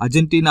include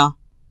Argentina,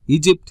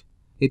 Egypt,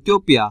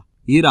 Ethiopia,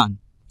 Iran,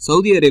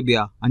 Saudi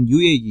Arabia and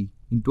UAE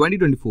in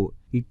 2024.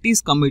 It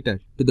is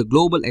committed to the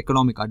global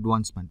economic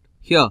advancement.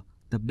 Here,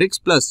 the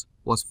BRICS Plus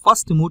was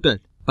first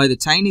mooted by the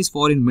Chinese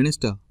Foreign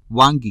Minister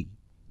Wang Yi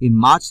in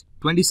March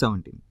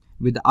 2017,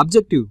 with the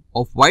objective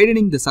of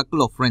widening the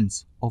circle of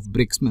friends of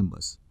BRICS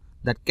members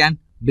that can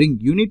bring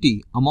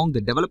unity among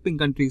the developing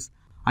countries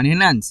and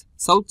enhance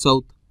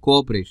South-South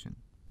cooperation.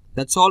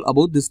 That's all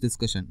about this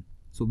discussion.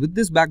 So with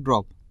this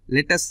backdrop,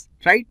 let us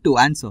try to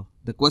answer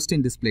the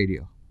question displayed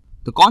here.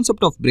 The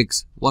concept of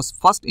BRICS was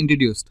first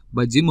introduced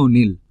by Jim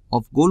O'Neill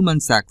of Goldman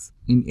Sachs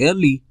in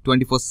early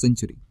 21st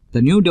century.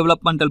 The New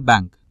Developmental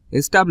Bank,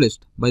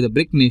 established by the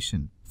BRIC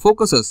nation,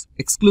 focuses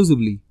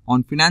exclusively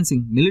on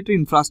financing military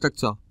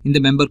infrastructure in the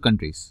member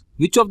countries.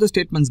 Which of the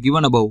statements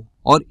given above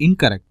are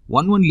incorrect?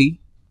 1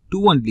 only,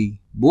 2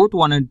 only, both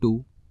 1 and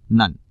 2,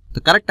 none.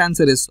 The correct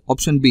answer is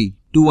option B,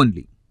 2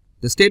 only.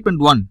 The statement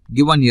 1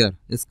 given here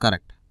is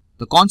correct.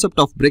 The concept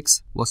of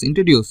BRICS was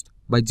introduced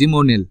by Jim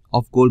O'Neill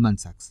of Goldman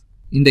Sachs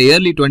in the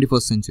early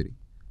 21st century.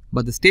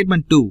 But the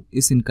statement 2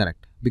 is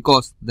incorrect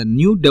because the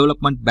New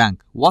Development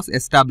Bank was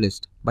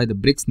established by the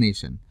BRICS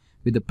nation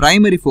with the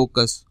primary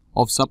focus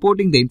of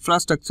supporting the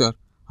infrastructure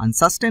and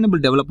sustainable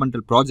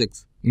developmental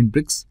projects in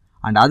BRICS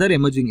and other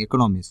emerging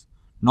economies,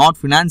 not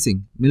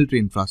financing military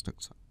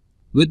infrastructure.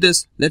 With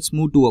this, let's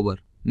move to our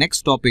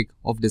next topic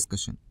of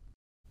discussion.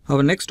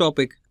 Our next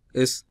topic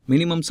is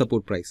minimum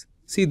support price.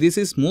 See, this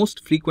is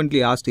most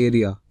frequently asked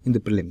area in the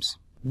prelims.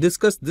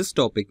 Discuss this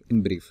topic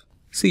in brief.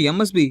 See,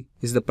 MSP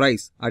is the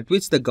price at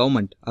which the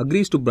government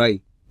agrees to buy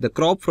the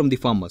crop from the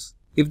farmers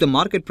if the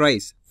market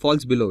price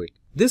falls below it.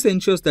 This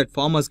ensures that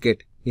farmers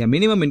get a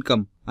minimum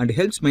income and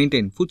helps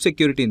maintain food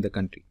security in the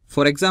country.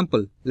 For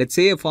example, let's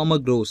say a farmer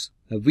grows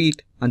a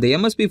wheat and the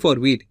MSP for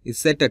wheat is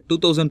set at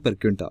 2000 per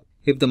quintal.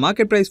 If the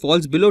market price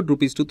falls below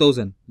Rs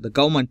 2000, the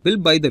government will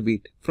buy the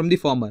wheat from the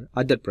farmer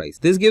at that price.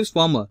 This gives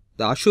farmer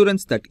the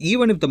assurance that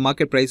even if the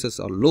market prices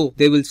are low,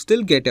 they will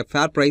still get a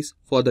fair price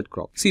for that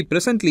crop. See,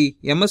 presently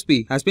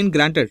MSP has been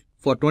granted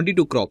for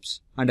 22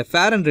 crops and a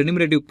fair and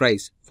remunerative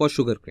price for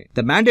sugarcane.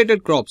 The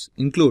mandated crops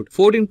include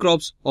 14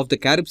 crops of the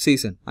Kharif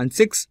season and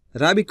 6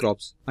 Rabi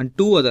crops and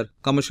 2 other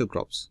commercial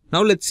crops.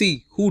 Now let's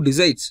see who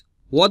decides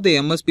what the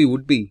MSP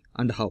would be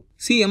and how.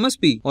 See,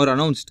 MSP are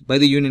announced by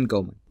the Union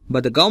government,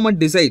 but the government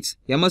decides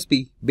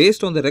MSP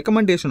based on the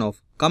recommendation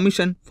of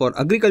Commission for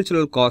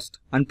Agricultural Cost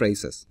and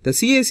Prices. The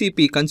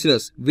CACP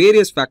considers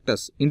various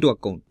factors into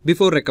account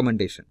before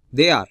recommendation.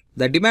 They are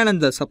the demand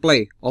and the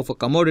supply of a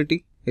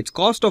commodity, its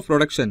cost of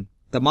production,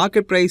 the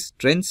market price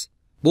trends,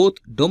 both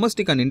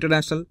domestic and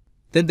international,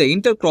 then the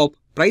intercrop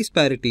price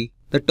parity,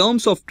 the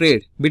terms of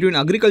trade between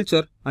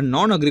agriculture and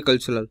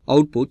non-agricultural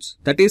outputs,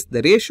 that is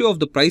the ratio of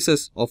the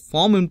prices of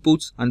farm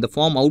inputs and the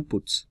farm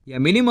outputs, a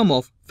minimum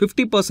of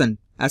 50%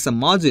 as a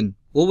margin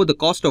over the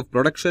cost of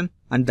production,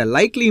 and the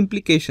likely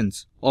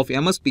implications of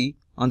MSP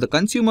on the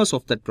consumers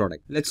of that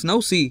product. Let's now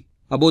see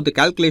about the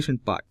calculation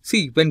part.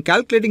 See, when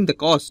calculating the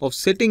cost of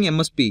setting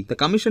MSP, the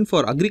Commission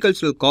for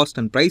Agricultural Cost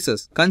and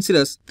Prices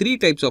considers 3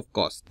 types of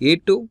cost: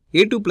 A2,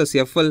 A2 plus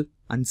FL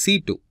and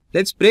C2.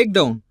 Let's break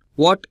down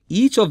what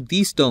each of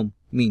these terms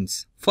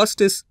means.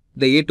 First is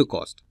the A2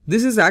 cost.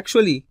 This is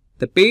actually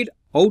the paid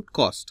out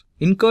cost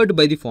incurred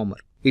by the farmer.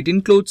 It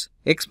includes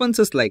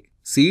expenses like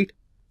seed,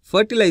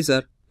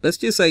 fertilizer,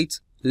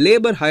 pesticides,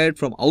 labor hired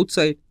from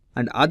outside,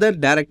 and other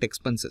direct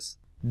expenses.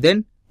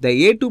 Then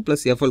the A2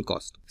 plus FL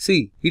cost.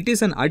 See, it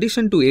is an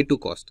addition to A2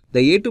 cost.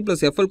 The A2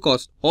 plus FL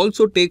cost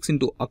also takes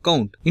into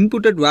account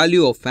inputted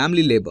value of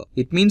family labor.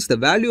 It means the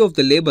value of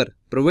the labor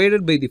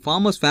provided by the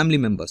farmer's family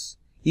members,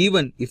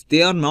 even if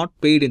they are not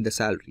paid in the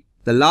salary.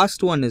 The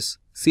last one is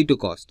C2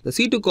 cost. The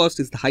C2 cost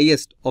is the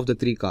highest of the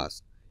three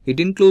costs.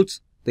 It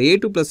includes the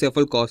A2 plus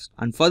FL cost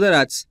and further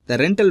adds the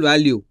rental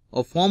value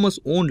of farmers'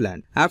 owned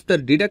land after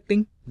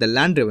deducting the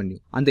land revenue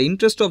and the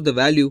interest of the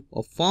value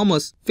of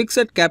farmers'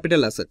 fixed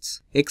capital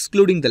assets,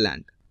 excluding the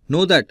land.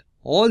 Know that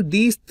all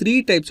these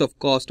three types of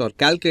cost are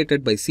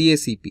calculated by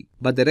CACP,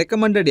 but the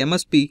recommended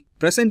MSP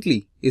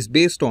presently is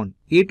based on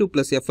A2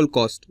 plus FL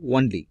cost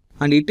only.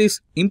 And it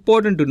is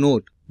important to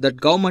note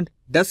that government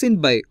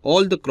doesn't buy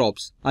all the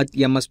crops at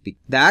MSP.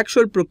 The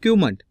actual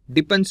procurement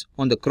depends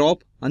on the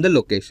crop and the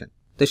location.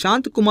 The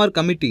Shantakumar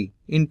Committee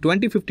in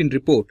 2015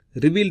 report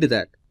revealed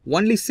that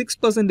only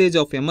 6%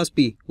 of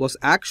MSP was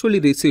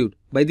actually received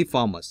by the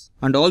farmers.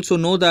 And also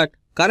know that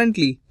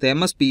currently the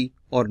MSP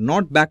are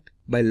not backed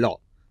by law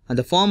and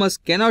the farmers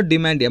cannot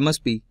demand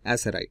MSP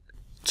as a right.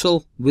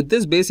 So with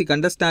this basic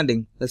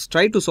understanding, let's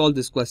try to solve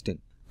this question.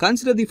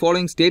 Consider the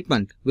following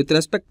statement with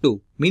respect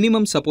to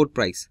minimum support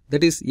price,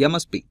 that is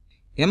MSP.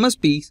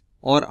 MSPs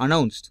are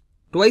announced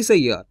twice a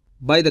year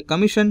by the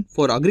Commission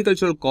for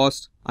Agricultural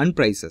Costs and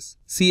Prices,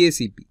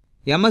 CACP.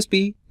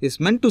 MSP is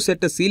meant to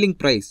set a ceiling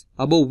price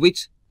above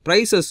which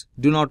prices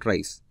do not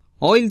rise.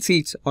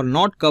 Oilseeds are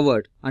not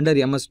covered under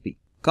MSP.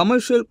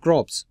 Commercial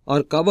crops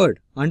are covered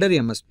under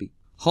MSP.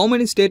 How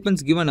many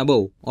statements given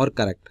above are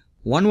correct?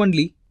 1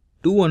 only,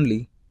 2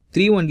 only,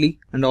 3 only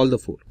and all the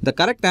 4. The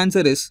correct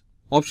answer is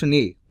option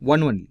A,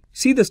 1 only.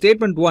 See, the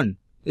statement 1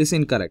 is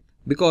incorrect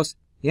because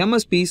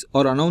MSPs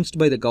are announced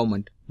by the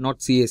government, not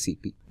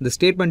CACP. The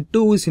statement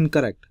 2 is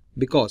incorrect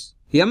because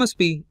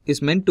MSP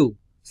is meant to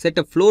set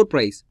a floor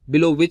price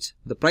below which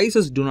the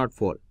prices do not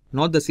fall,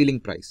 not the ceiling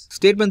price.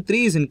 Statement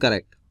 3 is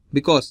incorrect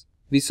because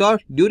we saw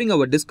during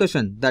our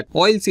discussion that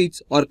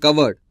oilseeds are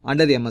covered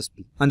under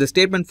MSP. And the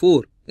statement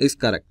 4 is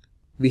correct.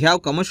 We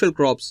have commercial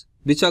crops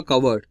which are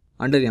covered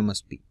under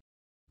MSP.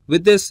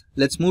 With this,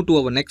 let's move to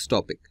our next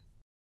topic.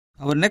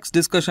 Our next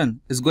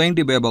discussion is going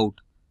to be about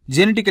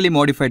genetically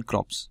modified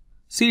crops.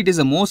 See, it is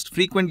the most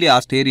frequently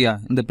asked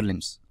area in the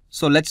prelims.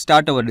 So let's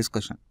start our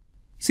discussion.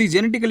 See,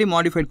 genetically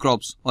modified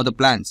crops are the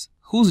plants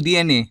whose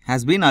DNA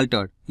has been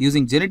altered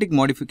using genetic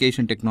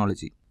modification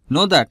technology.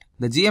 Know that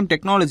the GM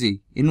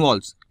technology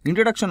involves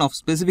introduction of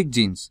specific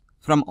genes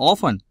from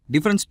often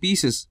different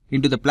species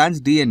into the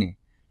plant's DNA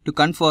to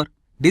confer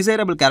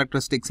desirable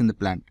characteristics in the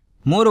plant.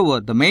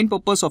 Moreover, the main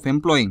purpose of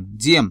employing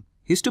GM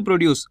is to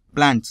produce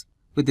plants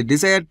with the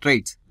desired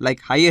traits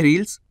like higher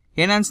yields,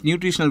 enhanced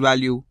nutritional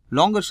value,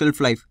 longer shelf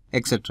life,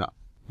 etc.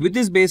 With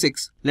these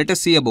basics, let us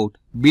see about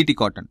BT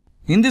cotton.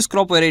 In this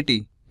crop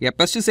variety, a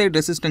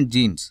pesticide-resistant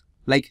genes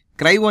like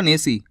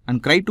Cry1AC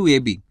and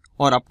Cry2AB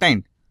are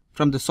obtained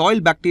from the soil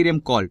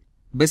bacterium called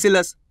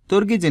Bacillus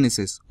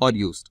thuringiensis are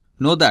used.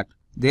 Know that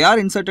they are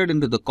inserted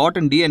into the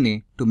cotton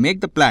DNA to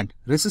make the plant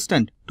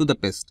resistant to the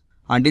pest.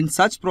 And in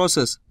such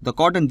process, the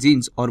cotton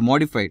genes are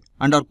modified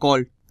and are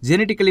called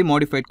genetically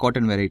modified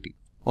cotton variety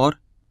or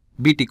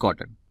BT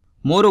cotton.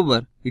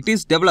 Moreover, it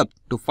is developed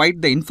to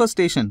fight the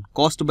infestation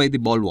caused by the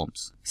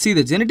bollworms. See,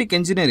 the Genetic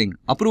Engineering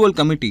Approval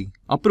Committee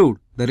approved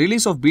the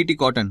release of BT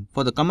cotton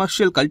for the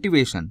commercial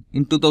cultivation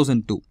in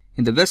 2002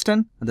 in the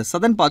western and the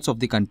southern parts of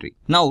the country.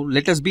 Now,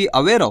 let us be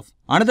aware of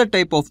another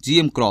type of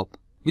GM crop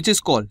which is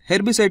called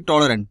herbicide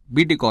tolerant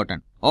BT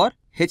cotton or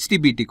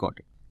HTBT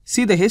cotton.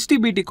 See, the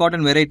HTBT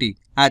cotton variety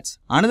adds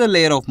another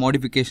layer of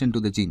modification to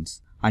the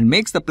genes and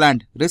makes the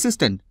plant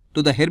resistant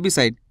to the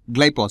herbicide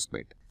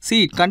glyphosate.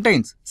 See, it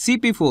contains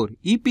CP4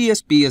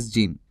 EPSPS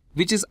gene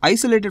which is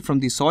isolated from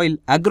the soil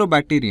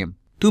agrobacterium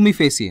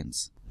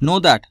tumefaciens. Know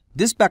that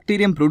this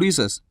bacterium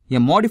produces a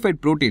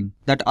modified protein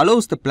that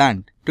allows the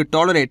plant to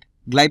tolerate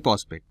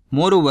glyphosate.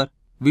 Moreover,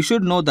 we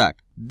should know that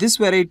this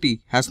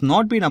variety has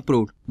not been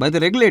approved by the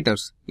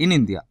regulators in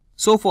India.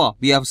 So far,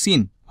 we have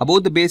seen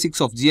about the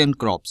basics of GM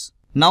crops.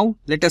 Now,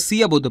 let us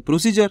see about the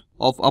procedure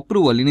of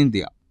approval in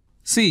India.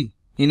 See,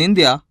 in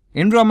India,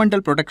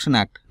 Environmental Protection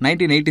Act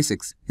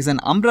 1986 is an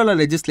umbrella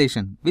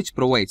legislation which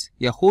provides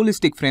a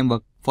holistic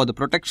framework for the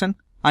protection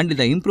and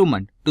the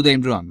improvement to the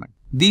environment.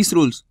 These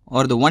rules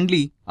are the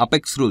only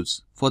apex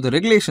rules for the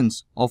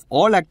regulations of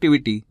all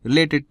activity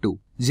related to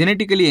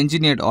genetically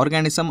engineered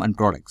organisms and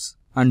products.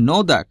 And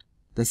know that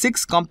the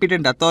 6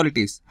 competent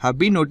authorities have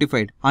been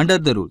notified under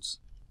the rules.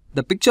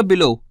 The picture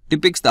below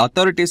depicts the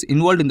authorities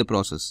involved in the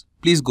process.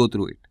 Please go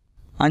through it.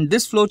 And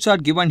this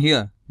flowchart given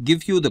here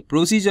gives you the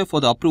procedure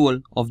for the approval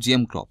of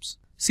GM crops.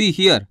 See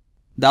here,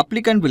 the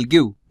applicant will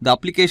give the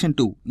application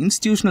to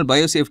Institutional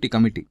Biosafety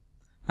Committee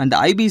and the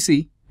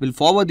IBC will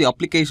forward the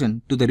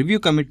application to the Review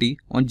Committee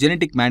on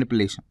Genetic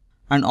Manipulation.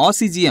 And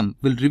RCGM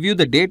will review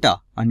the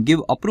data and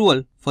give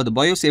approval for the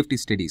biosafety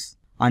studies.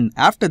 And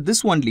after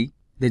this only,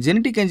 the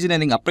Genetic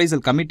Engineering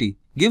Appraisal Committee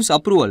gives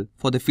approval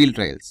for the field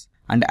trials.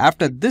 And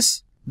after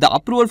this, the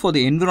approval for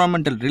the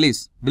environmental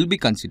release will be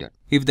considered.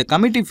 If the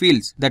committee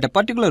feels that a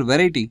particular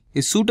variety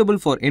is suitable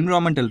for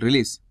environmental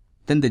release,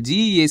 then the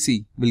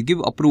GEAC will give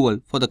approval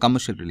for the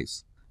commercial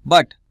release.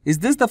 But is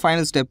this the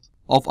final step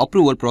of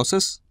approval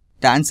process?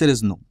 The answer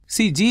is no.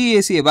 See,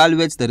 GEAC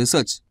evaluates the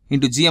research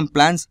into GM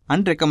plans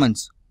and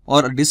recommends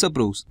or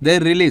disapproves their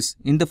release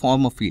in the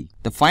form of field.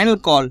 The final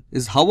call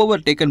is however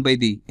taken by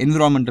the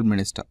environmental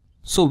minister.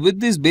 So with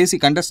this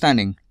basic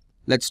understanding,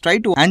 let's try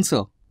to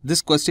answer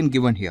this question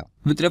given here.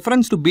 With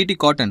reference to Bt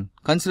cotton,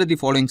 consider the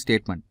following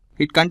statement.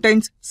 It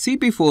contains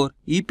CP4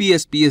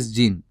 EPSPS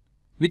gene,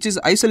 which is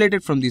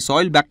isolated from the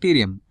soil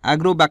bacterium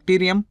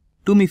Agrobacterium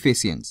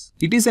tumefaciens.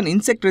 It is an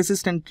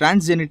insect-resistant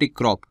transgenic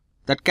crop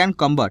that can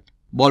combat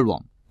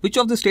bollworm. Which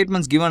of the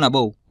statements given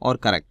above are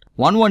correct?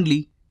 1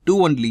 only,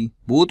 2 only,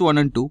 both 1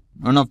 and 2,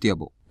 none of the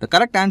above. The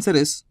correct answer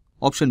is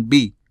option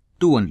B,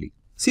 2 only.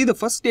 See, the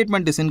first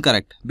statement is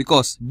incorrect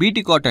because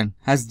Bt cotton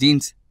has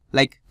genes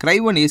like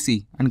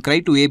Cry1AC and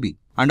Cry2AB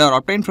and are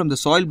obtained from the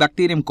soil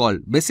bacterium called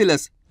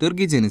Bacillus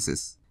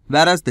thuringiensis,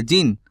 whereas the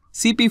gene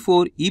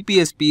CP4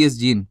 EPSPS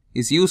gene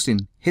is used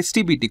in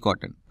HTBt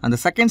cotton. And the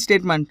second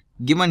statement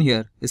given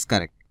here is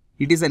correct.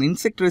 It is an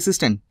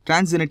insect-resistant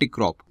transgenic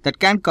crop that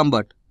can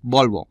combat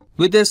bollworm.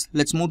 With this,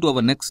 let's move to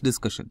our next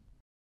discussion.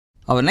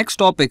 Our next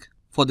topic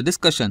for the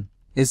discussion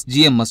is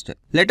GM mustard.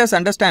 Let us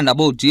understand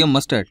about GM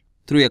mustard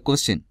through a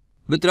question.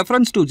 With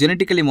reference to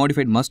genetically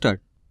modified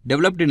mustard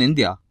developed in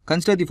India,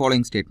 consider the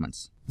following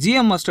statements.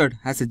 GM mustard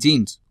has a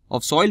genes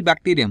of soil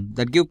bacterium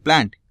that give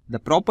plant the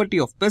property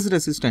of pest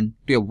resistant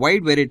to a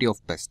wide variety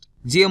of pests.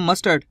 GM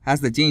mustard has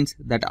the genes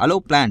that allow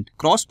plant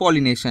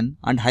cross-pollination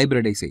and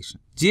hybridization.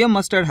 GM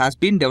mustard has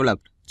been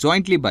developed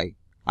jointly by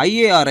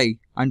IARI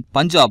and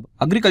Punjab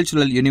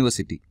Agricultural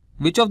University.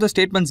 Which of the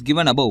statements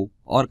given above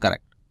are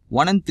correct?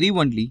 1 and 3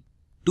 only,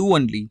 2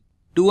 only,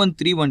 2 and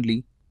 3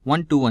 only,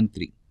 1, 2 and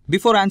 3.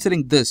 Before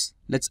answering this,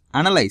 let's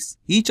analyze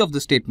each of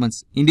the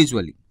statements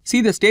individually.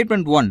 See, the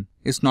statement 1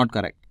 is not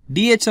correct.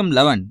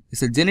 DHM11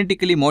 is a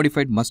genetically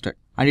modified mustard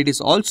and it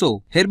is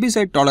also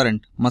herbicide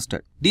tolerant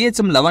mustard.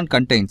 DHM11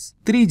 contains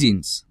 3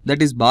 genes,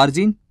 that is bar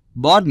gene,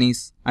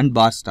 barnese and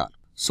bar star,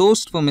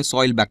 sourced from a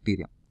soil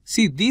bacterium.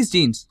 See, these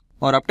genes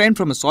are obtained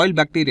from a soil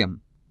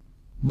bacterium,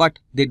 but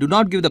they do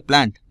not give the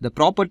plant the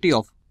property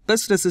of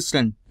pest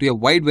resistant to a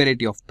wide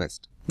variety of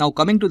pests. Now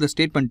coming to the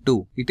statement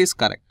 2, it is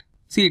correct.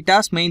 See, it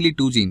has mainly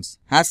 2 genes,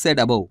 as said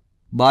above,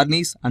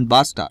 barnese and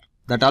bar star,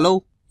 that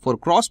allow for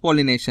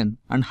cross-pollination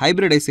and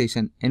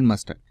hybridization in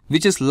mustard,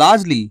 which is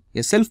largely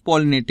a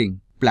self-pollinating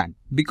plant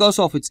because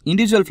of its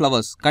individual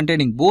flowers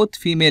containing both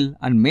female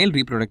and male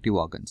reproductive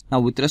organs. Now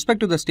with respect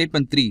to the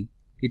statement 3,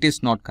 it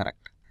is not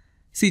correct.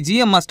 See,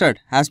 GM mustard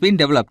has been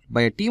developed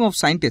by a team of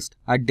scientists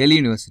at Delhi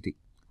University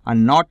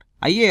and not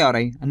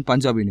IARI and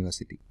Punjab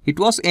University. It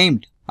was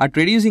aimed at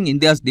reducing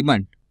India's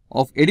demand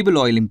of edible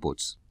oil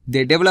imports.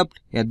 They developed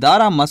a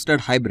Dara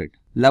mustard hybrid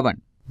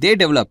 11.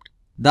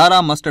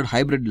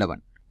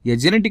 A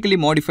genetically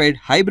modified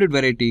hybrid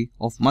variety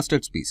of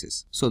mustard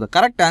species. So the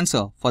correct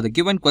answer for the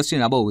given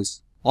question above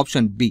is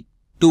option B,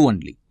 2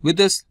 only. With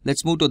this,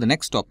 let's move to the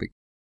next topic.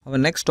 Our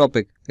next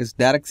topic is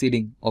direct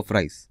seeding of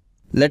rice.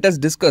 Let us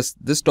discuss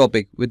this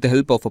topic with the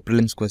help of a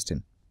prelims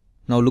question.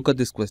 Now look at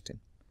this question.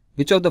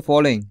 Which of the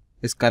following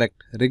is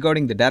correct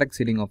regarding the direct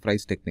seeding of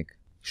rice technique,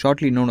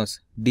 shortly known as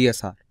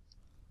DSR?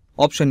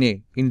 Option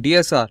A. In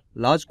DSR,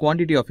 large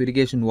quantity of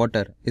irrigation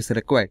water is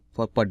required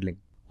for puddling.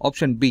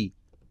 Option B.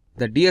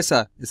 The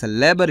DSR is a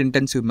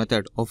labor-intensive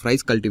method of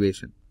rice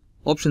cultivation.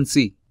 Option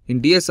C. In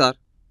DSR,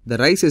 the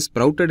rice is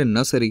sprouted in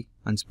nursery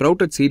and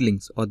sprouted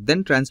seedlings are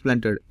then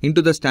transplanted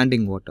into the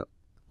standing water.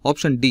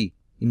 Option D.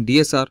 In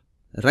DSR,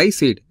 rice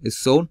seed is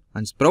sown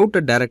and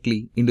sprouted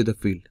directly into the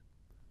field.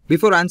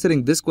 Before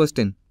answering this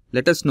question,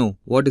 let us know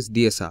what is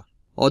DSR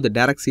or the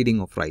direct seeding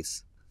of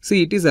rice.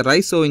 See, it is a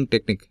rice sowing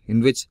technique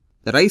in which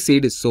the rice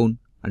seed is sown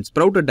and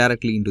sprouted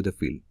directly into the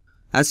field.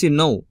 As you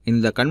know,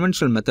 in the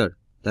conventional method,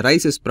 the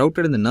rice is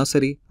sprouted in the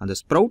nursery and the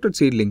sprouted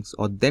seedlings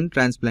are then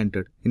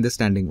transplanted in the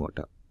standing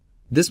water.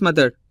 This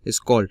method is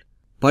called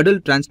puddle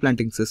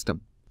transplanting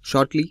system,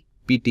 shortly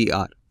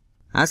PTR.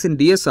 As in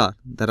DSR,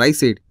 the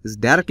rice seed is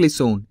directly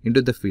sown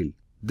into the field.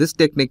 This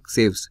technique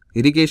saves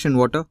irrigation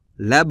water,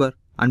 labor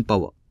and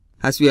power.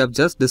 As we have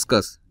just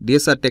discussed,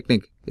 DSR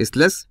technique is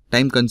less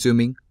time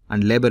consuming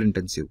and labor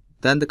intensive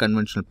than the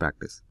conventional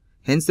practice.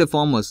 Hence the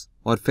farmers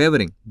are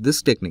favoring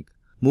this technique,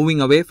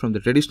 moving away from the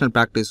traditional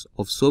practice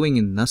of sowing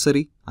in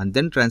nursery and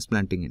then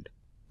transplanting it.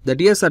 The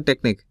DSR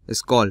technique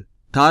is called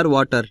tar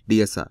water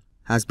DSR,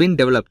 has been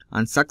developed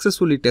and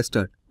successfully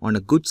tested on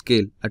a good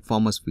scale at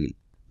farmers' field.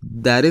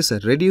 There is a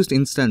reduced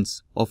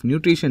instance of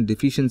nutrition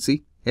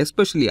deficiency,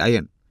 especially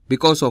iron,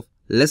 because of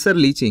lesser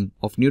leaching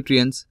of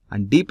nutrients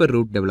and deeper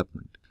root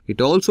development.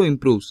 It also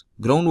improves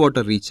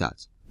groundwater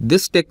recharge.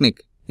 This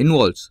technique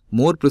involves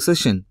more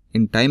precision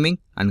in timing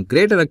and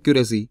greater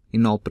accuracy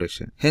in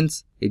operation.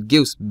 Hence, it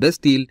gives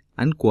best yield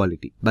and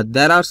quality. But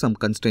there are some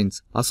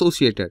constraints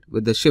associated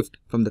with the shift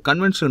from the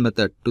conventional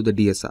method to the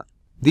DSR.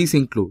 These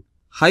include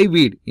high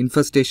weed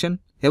infestation,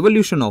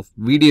 evolution of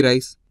weedy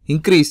rice,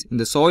 increase in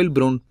the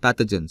soil-borne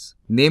pathogens,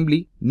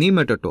 namely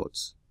nematodes,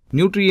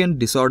 nutrient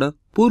disorder,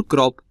 poor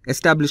crop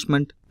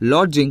establishment,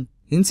 lodging,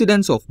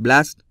 incidence of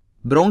blast,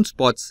 brown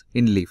spots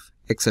in leaf,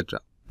 etc.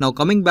 Now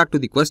coming back to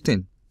the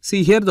question,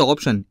 see here the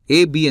option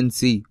A, B and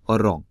C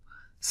are wrong,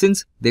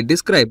 since they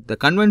describe the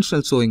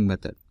conventional sowing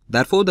method.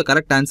 Therefore, the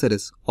correct answer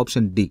is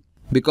option D,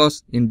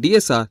 because in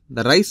DSR,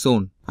 the rice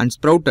sown and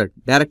sprouted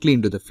directly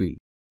into the field.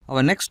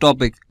 Our next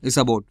topic is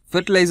about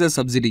fertilizer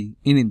subsidy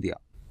in India.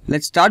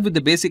 Let's start with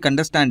the basic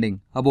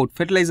understanding about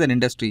fertilizer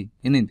industry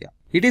in India.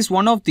 It is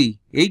one of the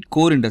 8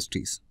 core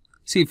industries.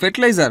 See,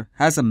 fertilizer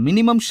has a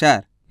minimum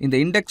share in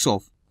the index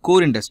of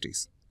core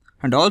industries.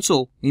 And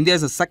also, India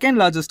is the second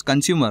largest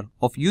consumer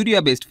of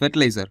urea-based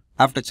fertilizer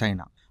after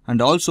China.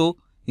 And also,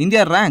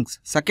 India ranks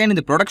second in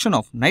the production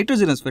of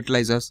nitrogenous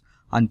fertilizers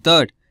and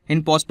third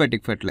in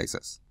phosphatic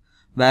fertilizers.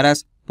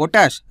 Whereas,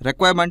 potash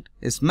requirement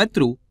is met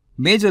through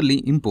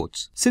majorly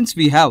imports, since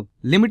we have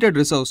limited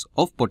reserves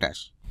of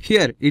potash.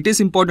 Here, it is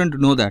important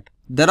to know that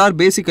there are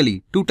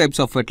basically 2 types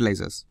of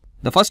fertilizers.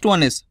 The first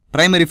one is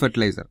primary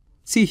fertilizer.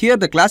 See here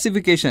the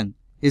classification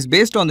is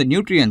based on the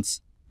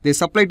nutrients they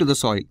supply to the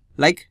soil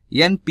like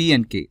N, P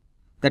and K,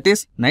 that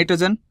is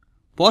nitrogen,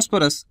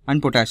 phosphorus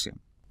and potassium.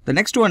 The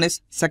next one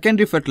is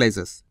secondary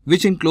fertilizers,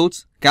 which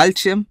includes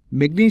calcium,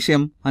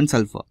 magnesium and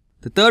sulfur.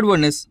 The third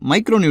one is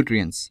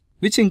micronutrients,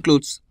 which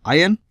includes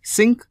iron,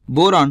 zinc,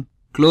 boron,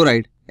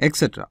 chloride,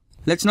 etc.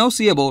 Let's now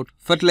see about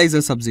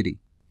fertilizer subsidy.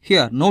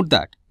 Here note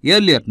that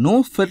earlier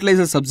no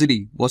fertilizer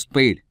subsidy was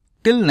paid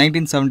till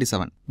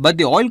 1977, but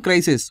the oil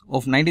crisis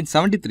of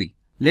 1973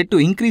 led to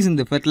increase in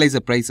the fertilizer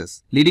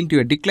prices, leading to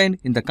a decline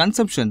in the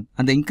consumption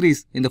and the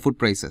increase in the food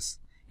prices.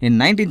 In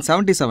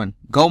 1977,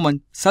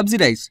 government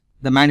subsidized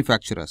the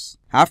manufacturers.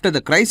 After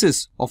the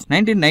crisis of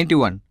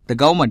 1991, the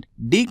government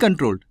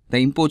decontrolled the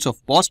imports of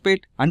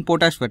phosphate and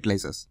potash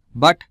fertilizers,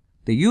 but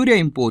the urea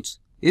imports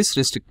is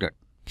restricted.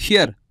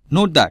 Here,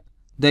 note that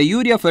the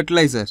urea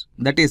fertilizer,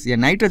 that is a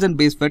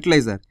nitrogen-based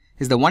fertilizer,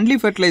 is the only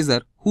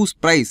fertilizer whose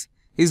price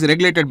is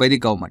regulated by the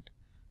government.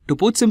 To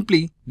put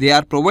simply, they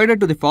are provided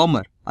to the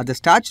farmer at the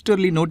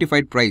statutorily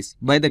notified price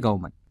by the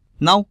government.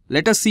 Now,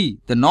 let us see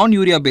the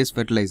non-urea based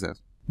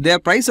fertilizers. Their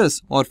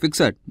prices are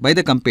fixed by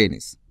the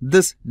companies.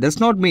 This does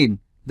not mean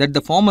that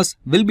the farmers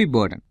will be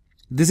burdened.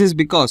 This is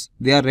because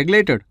they are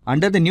regulated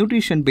under the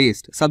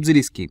nutrition-based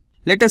subsidy scheme.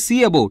 Let us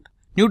see about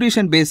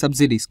nutrition-based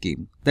subsidy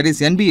scheme, that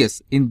is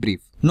NBS in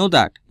brief. Know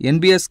that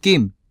NBS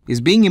scheme is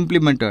being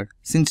implemented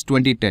since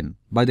 2010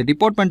 by the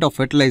Department of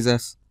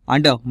Fertilizers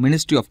under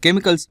Ministry of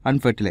Chemicals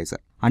and Fertilizer.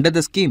 Under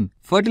the scheme,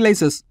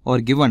 fertilizers are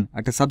given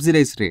at a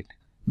subsidized rate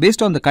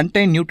based on the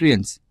contained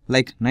nutrients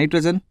like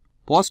nitrogen,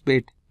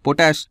 phosphate,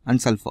 potash and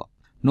sulfur.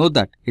 Note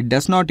that it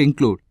does not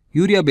include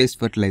urea-based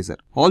fertilizer.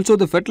 Also,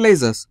 the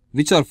fertilizers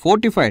which are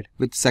fortified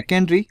with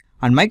secondary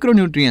and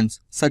micronutrients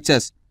such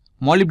as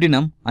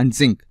molybdenum and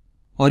zinc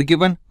are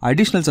given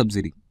additional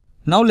subsidy.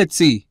 Now let's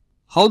see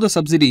how the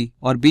subsidy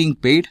are being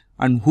paid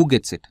and who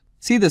gets it.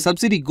 See, the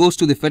subsidy goes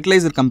to the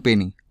fertilizer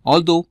company,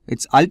 although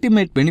its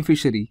ultimate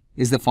beneficiary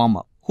is the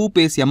farmer, who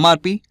pays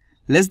MRP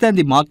less than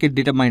the market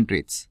determined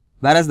rates,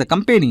 whereas the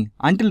company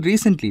until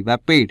recently were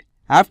paid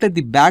after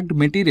the bagged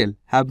material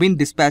have been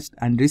dispatched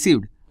and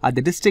received at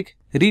the district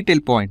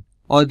retail point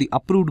or the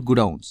approved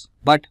godowns.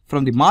 But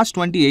from the March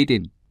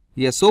 2018,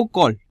 a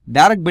so-called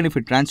direct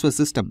benefit transfer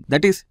system,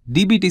 that is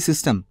DBT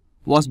system,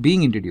 was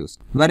being introduced,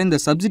 wherein the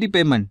subsidy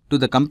payment to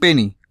the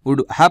company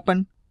would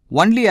happen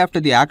only after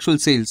the actual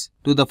sales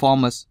to the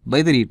farmers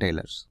by the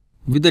retailers.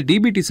 With the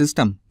DBT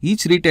system,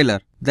 each retailer,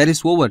 there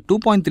is over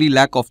 2.3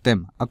 lakh of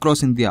them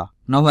across India,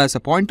 now has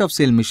a point of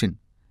sale machine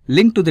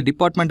linked to the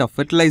Department of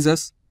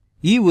Fertilizers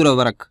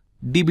e-Uravarak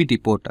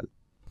DBT portal.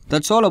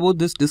 That's all about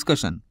this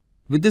discussion.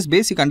 With this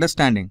basic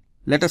understanding,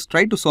 let us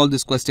try to solve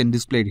this question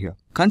displayed here.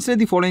 Consider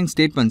the following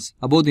statements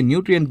about the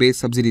nutrient-based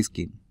subsidy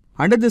scheme.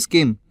 Under the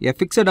scheme, a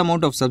fixed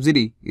amount of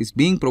subsidy is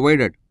being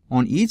provided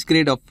on each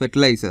grade of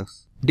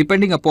fertilizers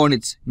depending upon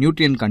its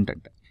nutrient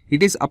content.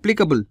 It is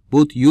applicable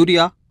both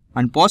urea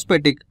and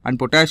phosphatic and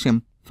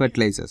potassium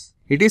fertilizers.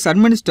 It is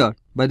administered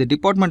by the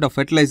Department of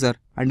Fertilizer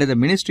under the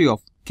Ministry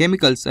of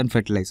Chemicals and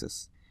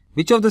Fertilizers.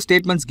 Which of the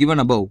statements given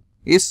above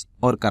is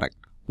or correct?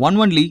 1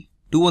 only,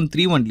 2 and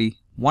 3 only,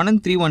 1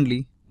 and 3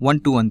 only,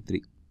 1, 2 and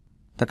 3.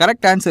 The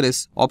correct answer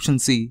is option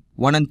C,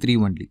 1 and 3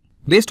 only.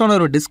 Based on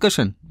our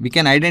discussion, we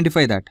can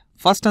identify that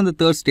first and the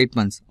third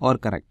statements are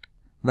correct,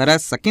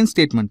 whereas second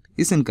statement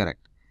is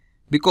incorrect.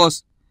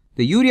 Because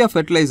the urea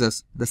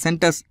fertilizers, the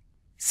centers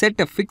set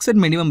a fixed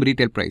minimum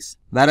retail price,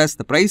 whereas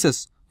the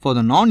prices for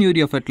the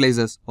non-urea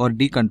fertilizers are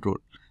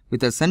decontrolled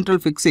with a central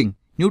fixing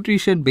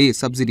nutrition-based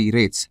subsidy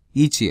rates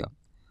each year.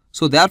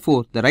 So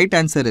therefore, the right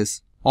answer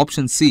is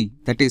option C,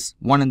 that is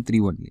 1 and 3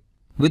 only.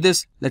 With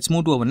this, let's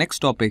move to our next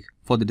topic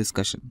for the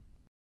discussion.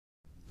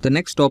 The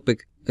next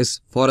topic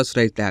is Forest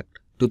Rights Act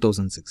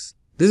 2006.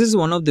 This is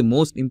one of the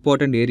most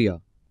important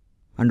area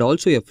and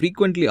also a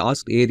frequently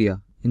asked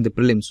area in the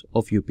prelims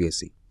of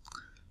UPSC.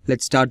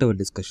 Let's start our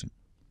discussion.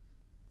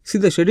 See,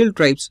 the Scheduled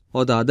Tribes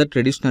or the Other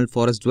Traditional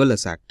Forest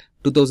Dwellers Act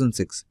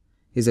 2006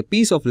 is a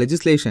piece of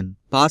legislation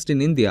passed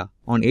in India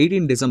on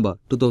 18 December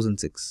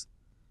 2006.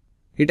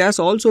 It has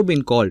also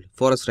been called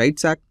Forest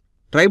Rights Act,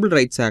 Tribal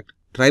Rights Act,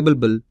 Tribal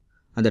Bill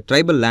and the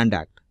Tribal Land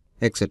Act,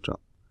 etc.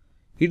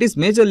 It is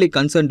majorly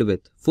concerned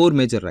with 4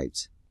 major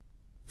rights.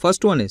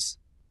 First one is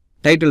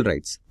title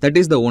rights, that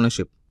is the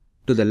ownership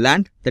to the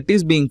land that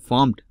is being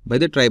farmed by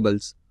the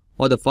tribals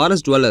or the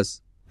forest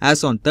dwellers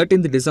as on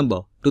 13th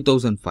December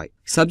 2005.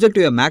 Subject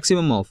to a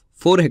maximum of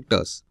 4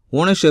 hectares,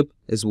 ownership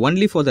is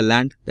only for the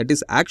land that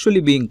is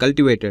actually being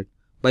cultivated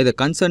by the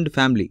concerned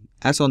family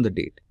as on the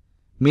date,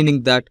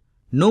 meaning that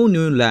no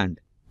new land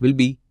will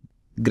be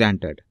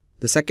granted.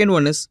 The second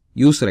one is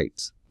use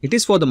rights. It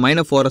is for the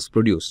minor forest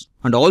produce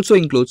and also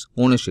includes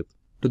ownership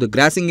to the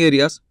grazing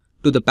areas,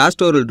 to the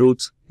pastoral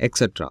routes,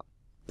 etc.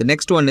 The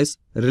next one is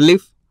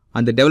relief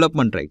and the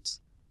development rights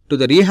to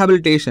the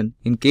rehabilitation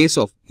in case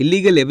of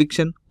illegal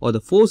eviction or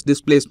the forced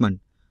displacement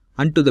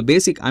and to the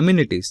basic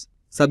amenities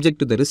subject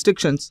to the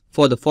restrictions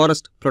for the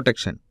forest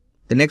protection.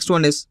 The next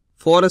one is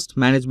forest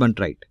management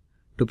right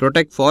to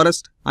protect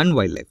forest and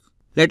wildlife.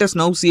 Let us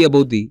now see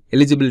about the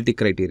eligibility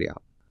criteria.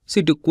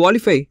 See, to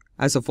qualify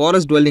as a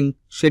forest dwelling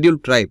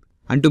scheduled tribe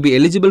and to be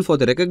eligible for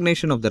the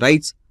recognition of the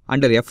rights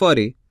under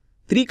FRA,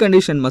 3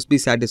 conditions must be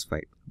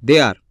satisfied. They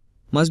are: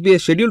 must be a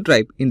scheduled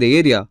tribe in the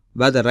area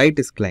where the right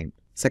is claimed.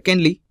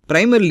 Secondly,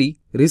 primarily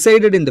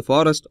resided in the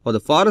forest or the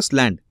forest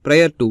land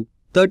prior to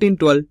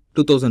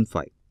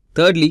 13/12/2005.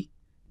 Thirdly,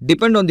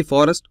 depend on the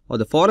forest or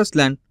the forest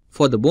land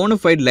for the bona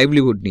fide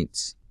livelihood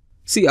needs.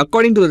 See,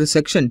 according to the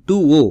section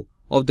 2O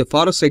of the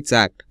Forest Rights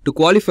Act, to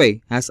qualify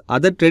as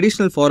other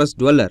traditional forest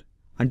dweller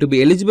and to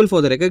be eligible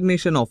for the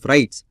recognition of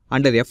rights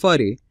under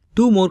FRA,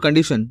 2 more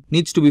conditions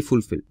needs to be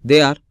fulfilled.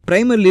 They are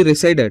primarily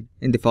resided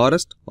in the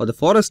forest or the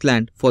forest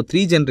land for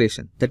 3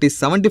 generations, that is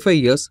 75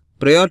 years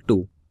prior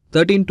to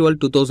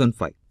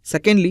 13/12/2005.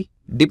 Secondly,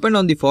 depend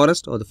on the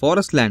forest or the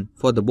forest land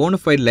for the bona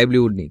fide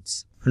livelihood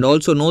needs. And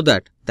also know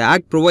that the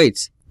Act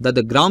provides that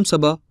the Gram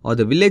Sabha or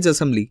the village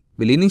assembly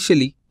will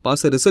initially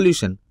pass a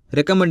resolution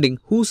recommending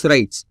whose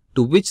rights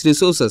to which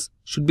resources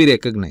should be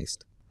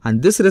recognized.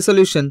 And this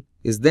resolution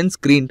is then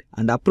screened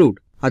and approved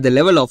at the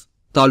level of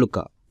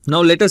Taluka.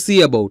 Now let us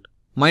see about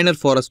minor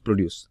forest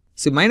produce.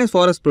 See, minor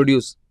forest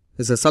produce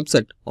is a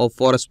subset of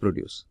forest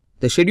produce.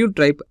 The Scheduled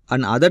Tribe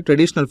and Other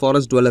Traditional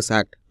Forest Dwellers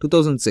Act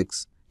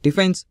 2006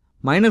 defines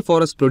minor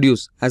forest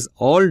produce as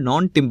all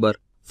non-timber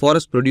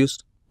forest produce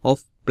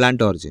of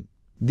plant origin.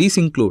 These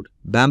include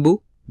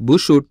bamboo,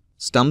 bushwood,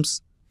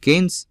 stumps,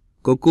 canes,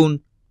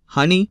 cocoon,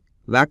 honey,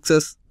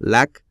 waxes,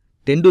 lac,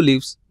 tender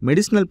leaves,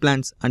 medicinal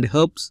plants and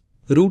herbs,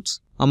 roots,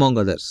 among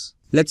others.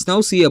 Let's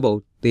now see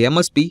about the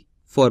MSP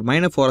for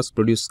minor forest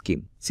produce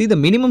scheme. See, the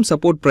minimum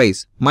support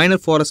price minor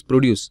forest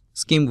produce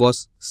scheme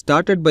was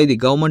started by the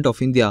Government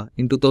of India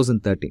in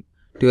 2013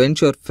 to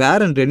ensure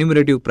fair and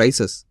remunerative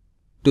prices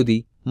to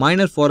the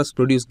minor forest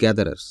produce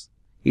gatherers.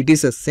 It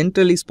is a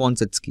centrally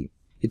sponsored scheme.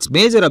 Its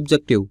major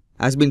objective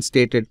has been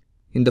stated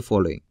in the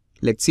following.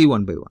 Let's see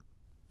one by one.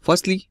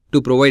 Firstly,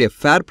 to provide a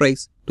fair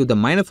price to the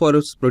minor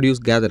forest produce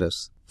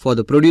gatherers for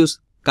the produce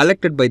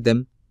collected by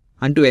them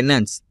and to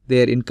enhance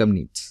their income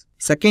needs.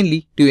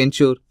 Secondly, to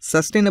ensure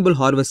sustainable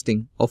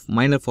harvesting of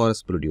minor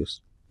forest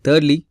produce.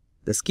 Thirdly,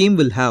 the scheme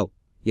will have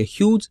a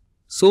huge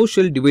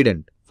social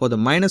dividend for the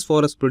minor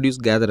forest produce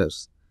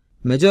gatherers,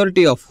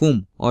 majority of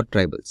whom are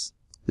tribals.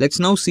 Let's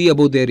now see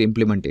about their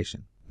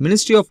implementation.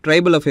 Ministry of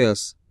Tribal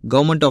Affairs,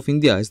 Government of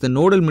India is the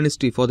nodal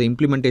ministry for the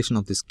implementation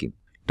of this scheme.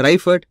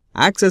 TriFed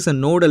acts as a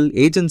nodal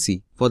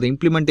agency for the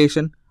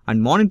implementation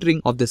and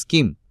monitoring of the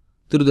scheme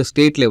through the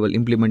state level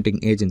implementing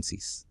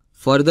agencies.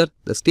 Further,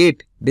 the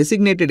state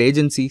designated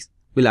agencies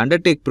will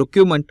undertake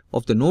procurement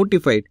of the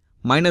notified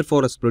minor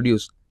forest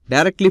produce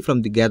directly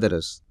from the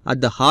gatherers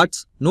at the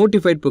HARTS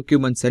notified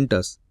procurement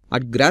centers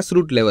at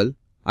grassroots level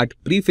at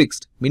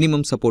prefixed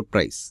minimum support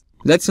price.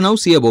 Let's now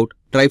see about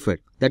TriFed,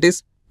 that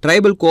is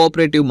Tribal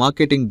Cooperative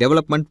Marketing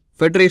Development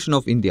Federation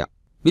of India,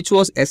 which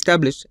was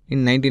established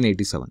in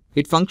 1987.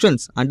 It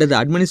functions under the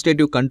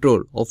administrative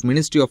control of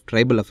Ministry of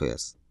Tribal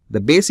Affairs. The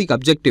basic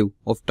objective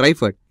of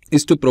TriFed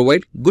is to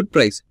provide good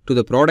price to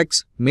the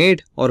products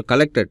made or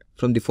collected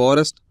from the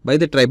forest by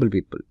the tribal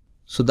people.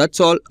 So that's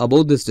all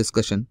about this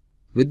discussion.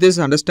 With this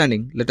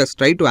understanding, let us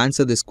try to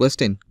answer this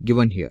question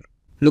given here.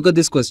 Look at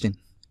this question.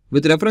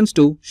 With reference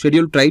to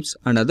Scheduled Tribes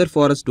and Other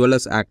Forest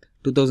Dwellers Act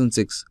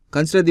 2006,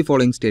 consider the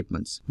following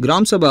statements.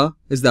 Gram Sabha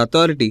is the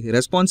authority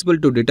responsible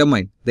to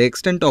determine the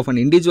extent of an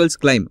individual's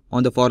claim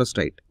on the forest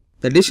right.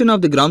 The decision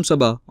of the Gram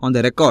Sabha on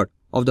the record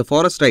of the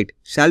forest right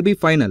shall be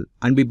final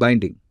and be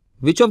binding.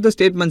 Which of the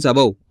statements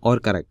above are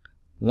correct?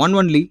 1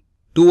 only,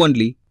 2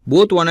 only,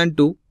 both 1 and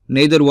 2,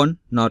 neither 1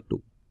 nor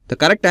 2. The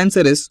correct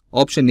answer is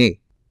option A,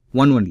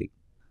 1 only.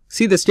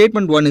 See, the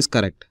statement 1 is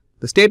correct.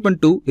 The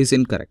statement 2 is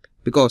incorrect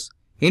because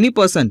any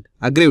person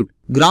aggrieved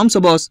Gram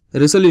Sabha's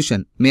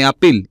resolution may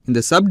appeal in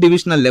the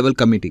sub-divisional level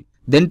committee,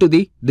 then to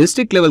the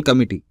district level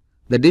committee.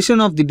 The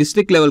decision of the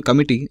district level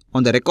committee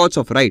on the records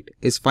of right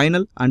is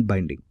final and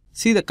binding.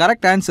 See, the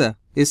correct answer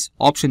is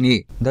option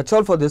A. That's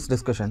all for this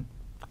discussion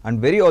and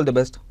very all the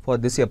best for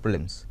this year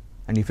prelims.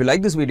 And if you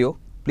like this video,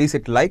 please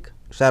hit like,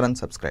 share and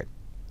subscribe.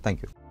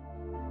 Thank you.